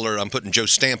to tell her I'm putting Joe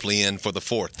Stampley in for the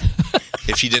fourth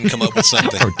if she didn't come up with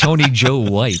something. Or Tony Joe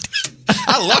White.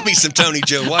 I love me some Tony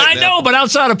Joe White. I know, but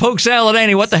outside of Poke Salad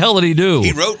Annie, what the hell did he do?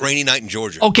 He wrote Rainy Night in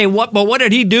Georgia. Okay, what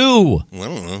did he do? Well, I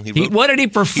don't know. What did he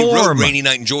perform? He wrote Rainy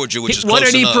Night in Georgia, which is close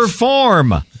enough. What did he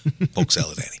perform? Poke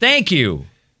Salad Annie. Thank you.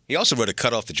 He also wrote a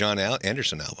cut off the John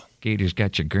Anderson album. Gator's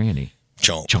got your granny.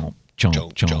 Chomp. Chomp.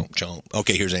 Chomp, chomp, chomp.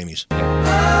 Okay, here's Amy's.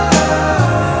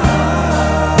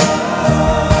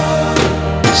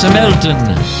 Some Elton.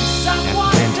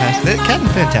 Fantastic. Captain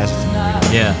Fantastic.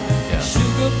 Yeah.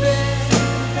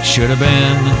 Should have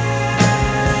been.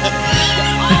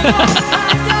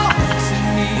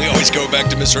 We always go back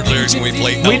to Misheard lyrics when we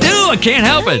play. We do. I can't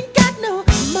help it.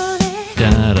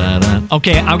 Da, da, da.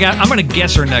 Okay, I'm going to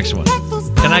guess her next one.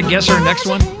 Can I guess her next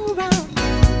one?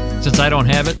 Since I don't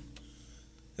have it.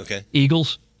 Okay.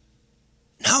 Eagles?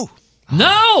 No,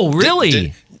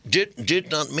 really?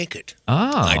 Did not make it.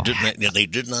 Oh. They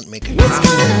did not make it.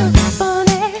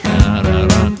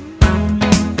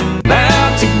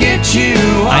 To get you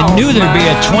I knew there'd be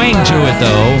a twang to it,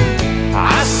 though.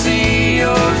 I see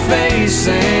your face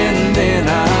and then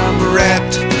I'm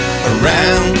wrapped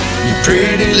around your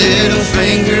pretty little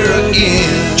finger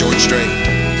again. George Strait.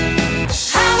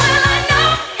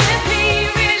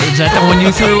 Is that the one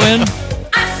you threw in?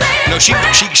 No, she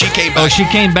came back. Oh, she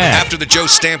came back. After the Joe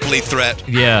Stampley threat.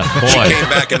 Yeah, boy. She came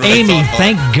back and really Amy, thought,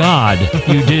 thank God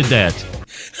you did that.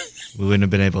 We wouldn't have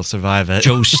been able to survive it.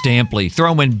 Joe Stampley.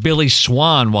 Throw in Billy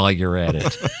Swan while you're at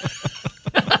it.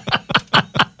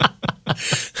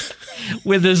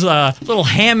 With his little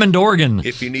Hammond organ.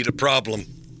 If you need a problem.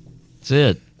 That's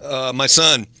it. My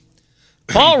son.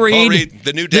 Paul Reed,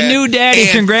 the new dad. The new daddy. And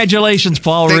congratulations,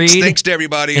 Paul Reed. Thanks to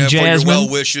everybody and for your Jasmine. well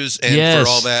wishes and Yes. for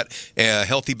all that.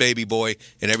 Healthy baby boy,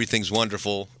 and everything's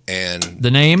wonderful. And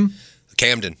the name?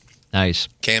 Camden. Nice.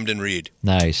 Camden Reed.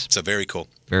 Nice. So very cool.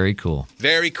 Very cool.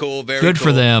 Very cool. Very good cool.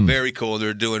 for them. Very cool.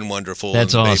 They're doing wonderful.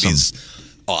 That's and the awesome. Baby's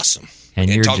awesome. And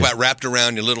you're talk about wrapped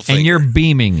around your little finger. And you're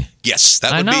beaming. Yes,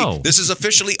 that would know. be. This is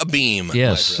officially a beam.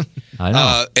 Yes, I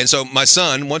know. And so my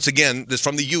son, once again, this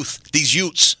from the youth. These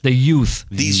Utes. The youth.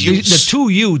 These Utes. The two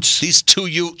Utes. These two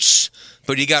Utes.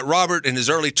 But you got Robert in his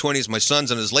early 20s. My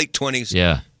son's in his late 20s.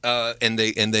 Yeah. And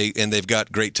they've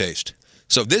got great taste.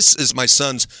 So this is my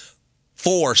son's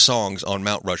 4 songs on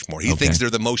Mount Rushmore. He thinks they're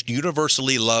the most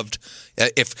universally loved.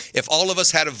 If all of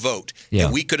us had a vote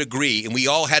and we could agree and we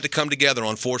all had to come together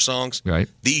on 4 songs, right?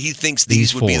 He thinks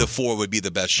these would be the 4 would be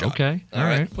the best shot. Okay, all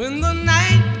right. When the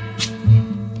night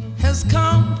has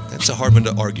come. That's a hard one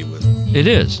to argue with. It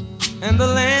is. And the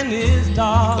land is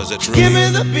dark. Because it's really, Give me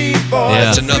the beat, boy. Yeah.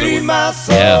 That's another one. My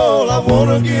soul. I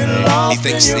wanna get lost. He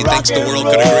thinks the world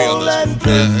could agree on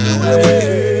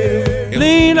this.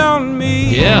 Lean on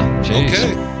me. Yeah. Jeez.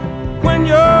 Okay. When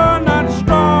you're not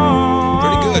strong.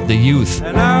 Pretty good. The youth.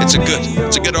 It's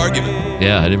a good argument.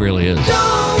 Yeah, it really is. Don't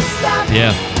stop.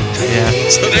 Yeah.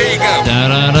 So there you go. Da,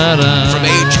 da, da, da. From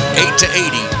age 8 to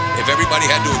 80, if everybody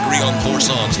had to agree on 4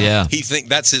 songs, he think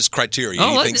that's his criteria.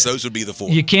 Oh, he thinks those would be the 4.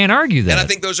 You can't argue that. And I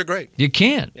think those are great. You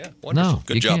can't. Yeah, wonderful. No,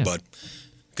 Good you job, can't. bud.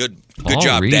 Good Paul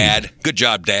job, Reed. Dad. Good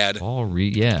job, Dad. Paul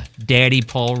Reed, yeah. Daddy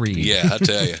Paul Reed. Yeah, I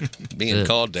tell you. Being Good.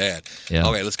 called Dad. Yeah.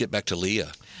 Okay, let's get back to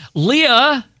Leah.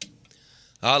 Leah.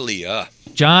 Leah.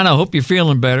 John, I hope you're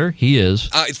feeling better. He is.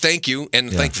 Thank you. And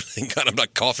thank God I'm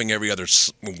not coughing every other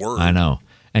word. I know.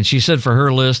 And she said for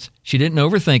her list, she didn't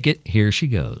overthink it. Here she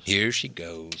goes. Here she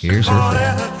goes. Here's her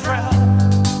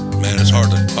thing. Man, it's hard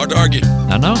to argue.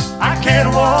 I know. I can't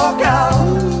walk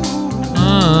out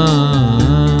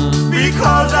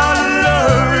because I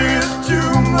love you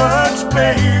too much,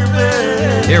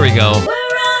 baby. Here we go.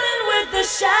 We're running with the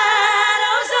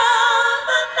shadows of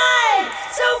the night.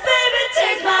 So baby,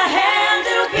 take my hand,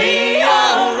 it'll be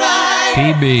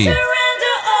alright. PB.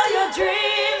 Surrender all your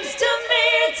dreams to me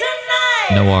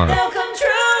tonight. No R. They'll come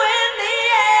true in the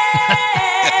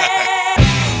end.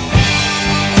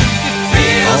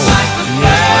 Feels like the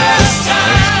first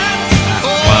time.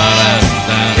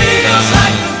 Feels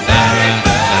like the very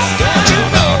first time.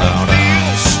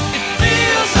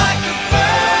 Feels like the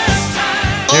first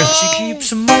time. She keeps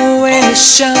a Moet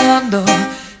Chandon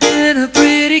in a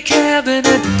pretty cabinet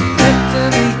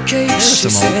underneath case.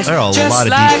 There are a lot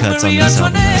of deep cuts on this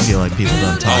album that I feel like people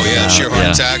don't talk about. Oh, yeah, Sheer Heart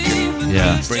Yeah. Attack.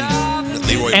 Yeah. Bring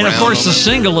Leroy And of Brown course, the on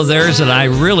single of theirs that I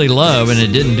really love, and it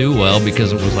didn't do well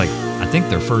because it was like, I think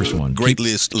their first one. Keep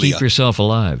Yourself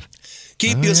Alive.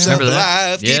 Keep yourself Remember that?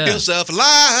 alive. Keep Yeah. yourself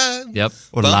alive. Yep.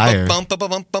 Or Liar. Bum, bum, bum,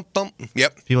 bum, bum, bum.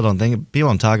 Yep. People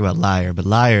don't talk about Liar, but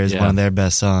Liar is Yeah. one of their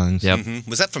best songs. Yep.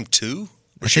 Was that from 2?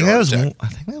 I think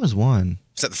that was one.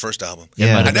 Was that the first album?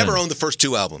 Yeah. I never owned the first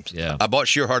 2 albums. Yeah. I bought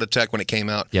Sheer Heart Attack when it came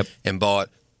out. Yep. And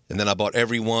then I bought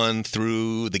every one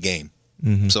through The Game.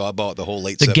 So I bought the whole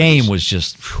late The 70s. Game was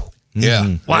just,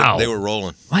 Yeah. Wow. They were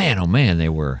rolling. man, oh man, they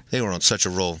were. They were on such a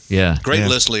roll. Yeah. Great Yeah.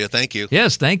 list, Leah. Thank you.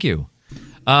 Yes, thank you.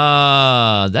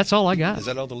 That's all I got. Is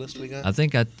that all the list we got? I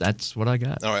think that's what I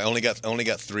got. All right, only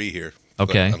got 3 here.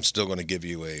 Okay. But I'm still going to give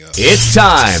you a. It's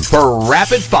time for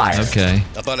Rapid Fire. Okay.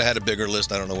 I thought I had a bigger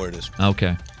list. I don't know where it is.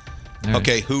 Okay. All right.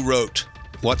 Okay,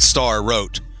 what star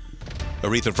wrote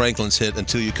Aretha Franklin's hit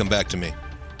 "Until You Come Back to Me"?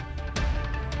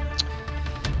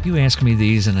 You ask me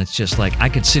these, and it's just like I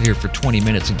could sit here for 20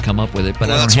 minutes and come up with it, but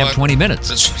Well, I don't that's have why- 20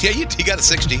 minutes. Yeah, you got a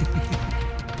 60.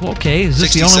 Okay, is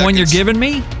this 60 the only one you're seconds. giving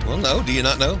me? Well, no. Do you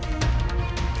not know?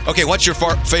 Okay, what's your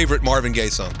favorite Marvin Gaye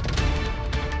song?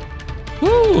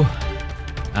 Woo!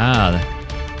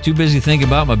 Too Busy Thinking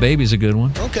About My Baby's a good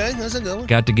one. Okay, that's a good one.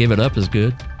 Got to Give It Up is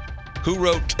good. Who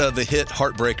wrote the hit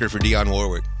 "Heartbreaker" for Dionne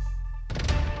Warwick?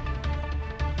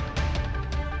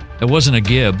 It wasn't a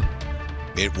Gibb.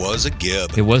 It was a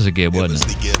Gibb. It was a Gibb, It wasn't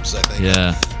was it? the Gibbs, I think.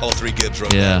 Yeah. All 3 Gibbs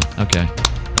wrote Yeah, that. okay.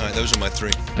 All right, those are my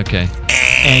 3. Okay.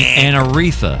 And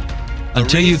Aretha.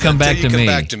 Until You Come Back to Me.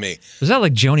 Back to Me. Was that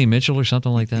like Joni Mitchell or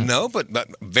something like that? No, but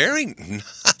very.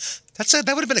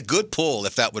 That would have been a good pull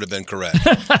if that would have been correct.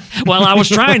 Well, I was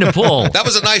trying to pull. That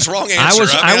was a nice wrong answer.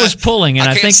 I was pulling, and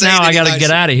I can't think say now it I any got to get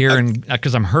nicer. out of here and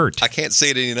because I'm hurt. I can't say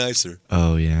it any nicer.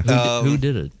 Oh yeah. Who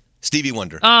did it? Stevie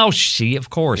Wonder. Oh, she, of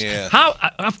course. Yeah.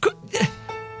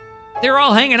 They're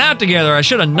all hanging out together. I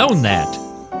should have known that.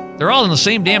 They're all in the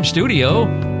same damn studio,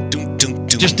 Dum, dum, dum.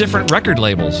 just different record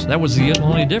labels. That was the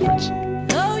only difference.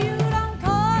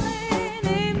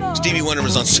 Stevie Wonder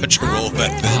was on such a roll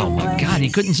back then. Oh my God, he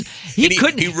couldn't.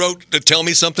 He wrote "Tell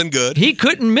Me Something Good." He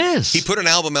couldn't miss. He put an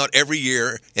album out every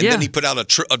year, and Yeah. then he put out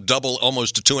a double,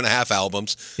 almost 2.5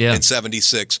 albums Yeah. in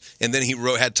 '76. And then he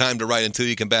had time to write "Until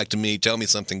You Come Back to Me," "Tell Me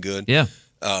Something Good." Yeah,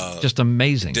 just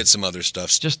amazing. Did some other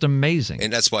stuff. Just amazing.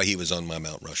 And that's why he was on my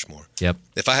Mount Rushmore. Yep.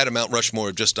 If I had a Mount Rushmore,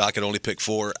 I could only pick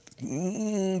 4.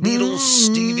 Beatles,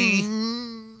 Stevie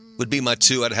would be my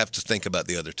 2. I'd have to think about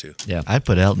the other 2. Yeah. I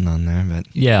put Elton on there, but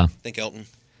Yeah. Think Elton.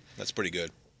 That's pretty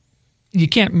good. You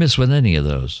can't miss with any of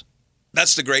those.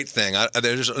 That's the great thing.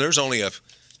 There's only a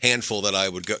handful that I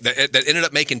would go that ended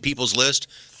up making people's list.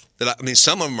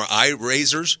 Some of them are eye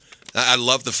raisers. I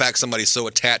love the fact somebody's so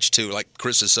attached to, like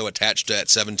Chris is so attached to at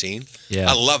 17. Yeah.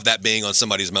 I love that being on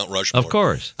somebody's Mount Rushmore. Of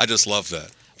course. I just love that.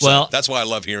 So Well, that's why I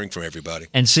love hearing from everybody.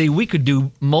 And see, we could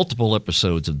do multiple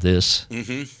episodes of this.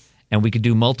 Mm-hmm. And we could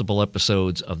do multiple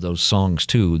episodes of those songs,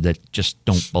 too, that just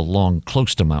don't belong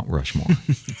close to Mount Rushmore.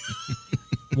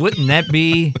 Wouldn't that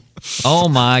be? Oh,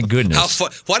 my goodness.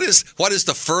 What is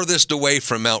the furthest away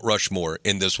from Mount Rushmore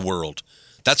in this world?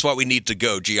 That's why we need to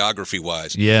go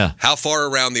geography-wise. Yeah. How far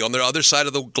around on the other side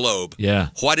of the globe? Yeah.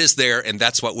 What is there? And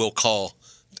that's what we'll call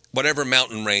whatever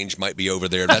mountain range might be over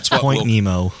there. That's what Point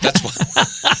Nemo.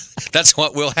 That's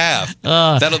what we'll have.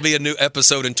 That'll be a new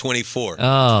episode in 24.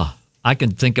 I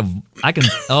could think of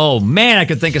so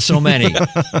many.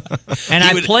 And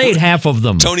I played half of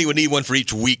them. Tony would need one for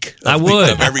each week. I would.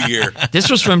 Of every year. This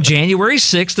was from January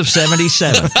 6th of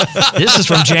 77. This is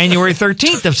from January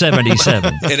 13th of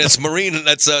 77. And it's Marine.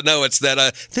 It's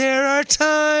that. There are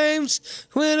times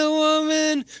when a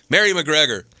woman. Mary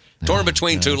McGregor. Torn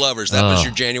between two lovers. That was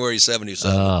your January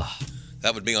 77.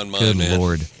 That would be on mine, Good man.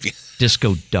 Lord.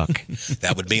 Disco Duck.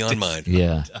 That would be on mine.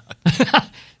 Yeah.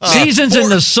 Seasons in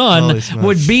the Sun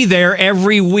would be there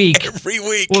every week. Every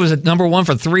week. What was it, number 1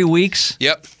 for 3 weeks?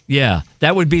 Yep. Yeah.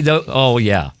 That would be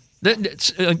yeah.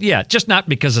 Yeah, just not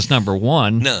because it's number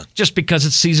 1. No. Just because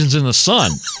it's Seasons in the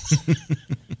Sun.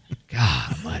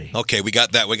 God almighty. Okay, we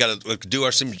got that. We got to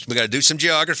do some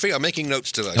geography. I'm making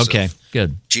notes to myself. Okay,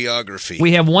 good. Geography.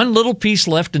 We have one little piece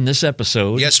left in this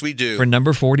episode. Yes, we do. For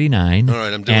number 49. All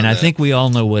right, I'm doing And I that. think we all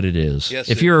know what it is. Yes,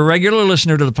 if you're a regular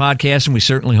listener to the podcast, and we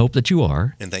certainly hope that you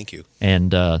are. And thank you.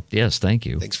 And yes, thank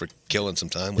you. Thanks for killing some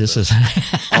time with This us. is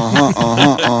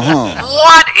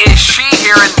What is she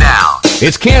hearing now?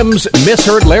 It's Kim's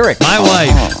misheard lyric. my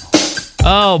wife.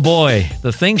 Oh boy,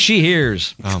 the thing she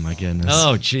hears. Oh my goodness.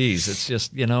 Oh geez, it's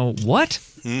just what?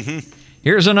 Mm-hmm.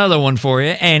 Here's another one for you,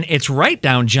 and it's right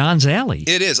down John's alley.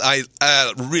 It is. I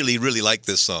really, really like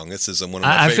this song. This is one of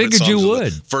my I favorite figured songs you of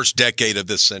would. the first decade of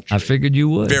this century. I figured you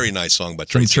would. Very nice song by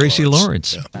From Tracy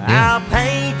Lawrence. Yeah. I'll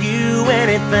paint you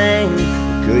anything.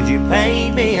 Could you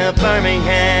paint me a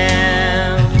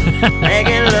Birmingham? Make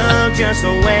it look just the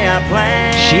way I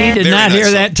planned. She did not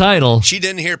hear that title. She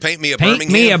didn't hear Paint Me a Paint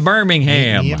Birmingham? Me a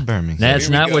Birmingham. Paint me a Birmingham. That's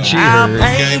Here we not go. what she I'll heard.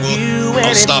 paint Okay, you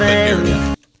I'll stop it here.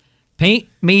 anything. Paint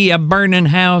me a burning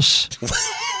house.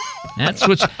 That's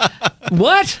what's...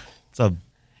 What? It's a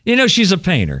You know, she's a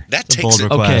painter. That It's a takes bold it.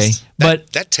 request. Okay,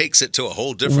 but... That takes it to a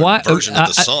whole different What, version of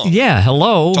the song. yeah,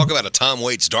 hello. Talk about a Tom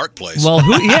Waits dark place. Well,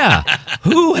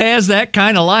 who has that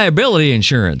kind of liability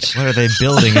insurance? What are they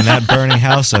building in that burning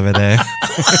house over there?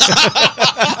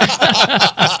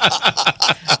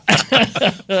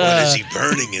 What is he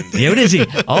burning in there? Yeah, what is he?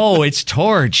 Oh, it's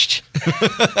torched.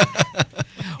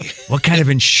 What kind of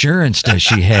insurance does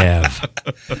she have?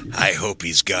 I hope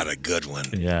he's got a good one.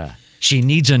 Yeah. She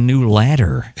needs a new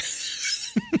ladder.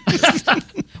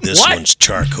 This What? one's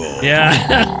charcoal.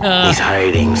 Yeah. He's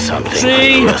hiding something.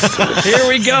 See? Here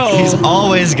we go. He's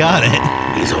always got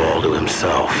it. He's all to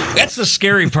himself. That's the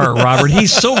scary part, Robert.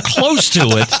 He's so close to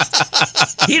it.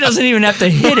 He doesn't even have to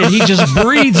hit it. He just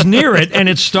breathes near it and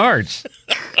it starts.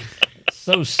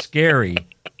 So scary.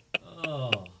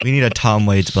 We need a Tom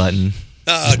Waits button.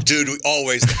 Dude,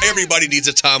 everybody needs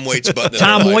a Tom Waits button. in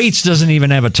Tom their life. Waits doesn't even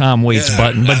have a Tom Waits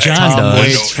button, but John Tom does.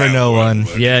 waits for no one.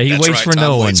 Yeah, he That's waits right, for Tom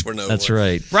no one. waits for no That's one.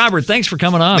 right. Robert, thanks for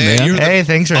coming on, Man, man. you're Hey,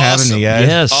 thanks for having me, guys.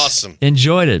 Yes. Awesome.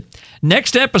 Enjoyed it.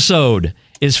 Next episode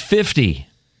is 50.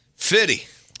 Fitty.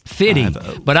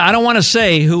 50. But I don't want to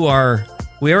say who are...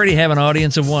 We already have an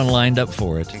audience of one lined up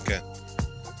for it. Okay.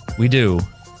 We do.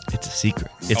 It's a secret.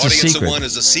 It's Audience a secret. of one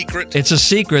is a secret. It's a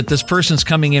secret. This person's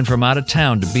coming in from out of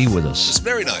town to be with It's us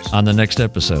very nice. on the next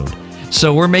episode.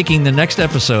 So we're making the next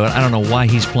episode. I don't know why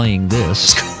he's playing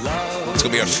this. It's going to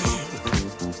be our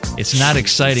It's not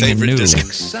exciting and favorite new.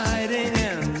 disc.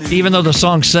 Even though the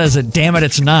song says it, damn it,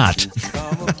 it's not.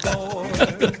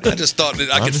 I just thought that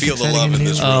I could feel the love in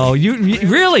this room. Oh, you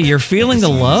really? You're feeling the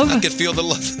love? I could feel the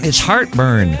love. It's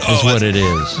heartburn is what it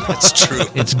is. That's true.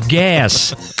 It's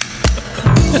gas.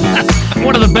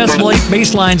 One of the best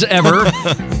bass lines ever,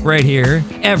 right here,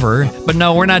 ever. But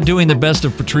no, we're not doing the best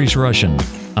of Patrice Rushen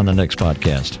on the next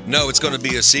podcast. No, it's going to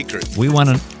be a secret. We want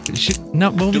to...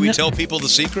 No, well, Do we tell people the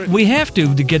secret? We have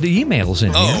to get the emails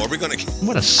in Oh, here. are we going to...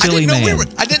 What a silly man.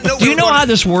 I didn't know Do you know how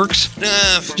this works?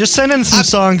 Just send in some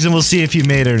songs and we'll see if you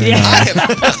made it or Yeah. not.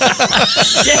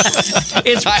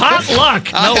 It's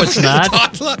potluck. No, it's not.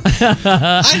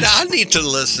 I need to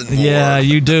listen more. Yeah,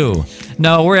 you do.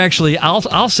 No, we're actually...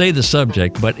 I'll say the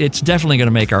subject, but it's definitely going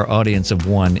to make our audience of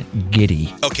one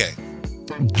giddy. Okay.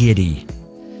 Giddy.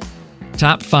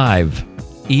 Top 5.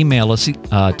 Email us,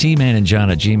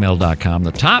 tmanandjohn@gmail.com.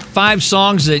 The top 5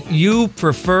 songs that you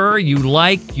prefer, you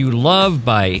like, you love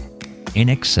by In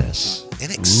Excess. In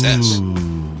Excess.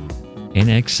 In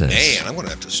Excess. Man, I'm going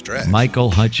to have to stretch. Michael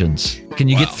Hutchins. Can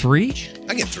you Wow. get 3?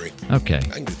 I get 3. Okay. I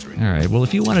can do 3. All right. Well,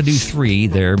 if you want to do 3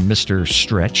 there, Mr.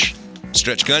 Stretch.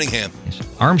 Stretch Cunningham.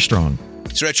 Armstrong.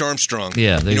 Stretch Armstrong.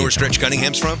 Yeah, there You know you where go. Stretch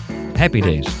Cunningham's from? Happy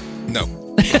Days. No.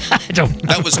 I don't.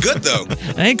 That was good, though.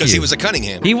 Thank you. Because he was a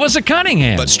Cunningham. He was a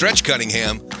Cunningham. But Stretch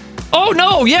Cunningham. Oh,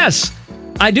 no. Yes.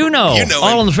 I do know. You know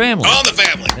All him. in the Family. All in the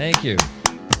Family. Thank you.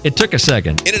 It took a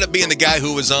second. Ended up being the guy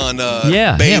who was on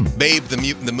Yeah, Babe, him. Babe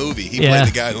the movie. He Yeah. played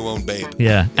the guy who owned Babe.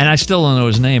 Yeah. And I still don't know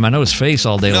his name. I know his face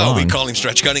all day No, long. we call him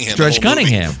Stretch Cunningham. Stretch the whole movie.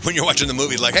 Cunningham. When you're watching the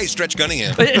movie, like, hey, Stretch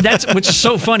Cunningham. That's which is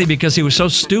so funny because he was so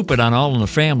stupid on All in the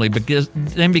Family, but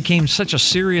then became such a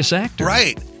serious actor.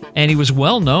 Right. And he was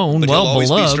well known, But well he'll always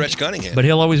beloved. be Stretch Cunningham. But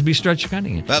he'll always be Stretch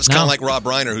Cunningham. That's kind of like Rob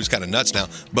Reiner, who's kind of nuts now.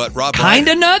 But Rob Kind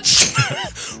of Reiner,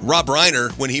 nuts? Rob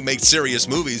Reiner, when he makes serious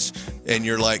movies, and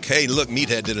you're like, hey, look,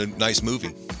 Meathead did a nice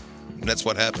movie. And that's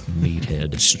what happened.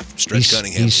 Meathead. Stretch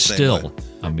Cunningham. He's the same still way.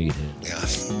 a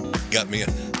meathead. Yeah, got me.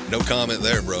 No comment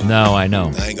there, bro. No, I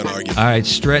know. I ain't gonna argue. All right,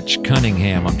 Stretch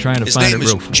Cunningham. I'm trying to His find name it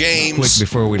is real James- quick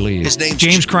before we leave. His name's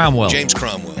James Cromwell. James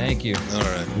Cromwell. Thank you. All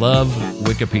right. Love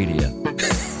Wikipedia.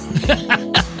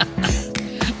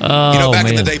 You know, back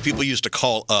in the man. day, people used to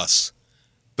call us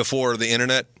before the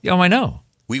internet. Oh, I know.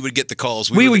 We would get the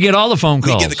calls. We would get all the phone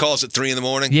We'd calls. get the calls at 3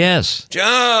 a.m. Yes.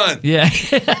 John. Yeah.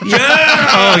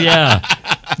 Oh, yeah.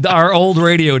 Our old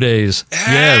radio days.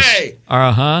 Hey. Yes.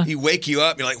 Uh-huh. He wake you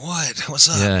up. You're like, what? What's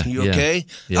up? Yeah, You yeah, okay?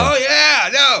 yeah. Oh, yeah.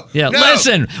 No. Yeah. No.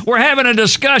 Listen, we're having a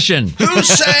discussion. Who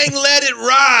sang Let It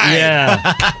Ride?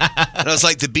 Yeah. And I was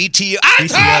like, the BTO. I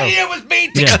told you it was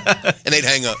BTO. Yeah. And they'd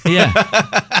hang up.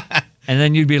 Yeah. And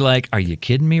then you'd be like, are you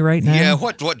kidding me right now? Yeah,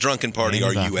 what drunken party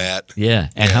are you at? Yeah,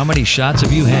 and how many shots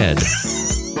have you had?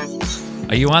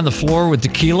 Are you on the floor with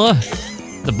tequila?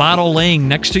 The bottle laying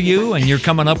next to you, and you're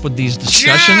coming up with these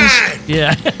discussions? John!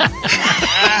 Yeah.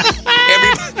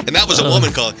 And that was a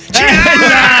woman calling.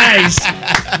 Nice.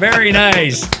 Very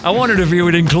nice. I wondered if you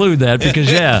would include that because,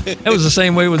 it was the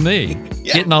same way with me.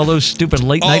 Yeah. Getting all those stupid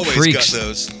late-night freaks. Got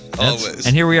those. Always.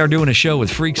 And here we are doing a show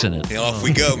with freaks in it. Yeah, off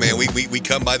we go, man. We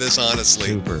come by this honestly.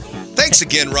 Super. Thanks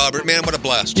again, Robert, man. What a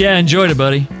blast. Yeah, enjoyed it,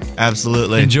 buddy.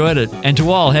 Absolutely. Enjoyed it. And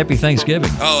to all, happy Thanksgiving.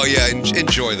 Oh, yeah,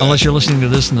 enjoy that. Unless you're listening to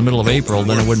this in the middle of April,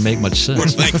 then it wouldn't make much sense. We're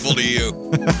thankful to you.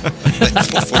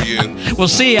 Thankful for you. We'll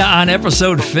see you on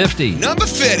episode 50. Number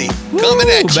 50. Coming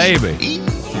at you. Baby.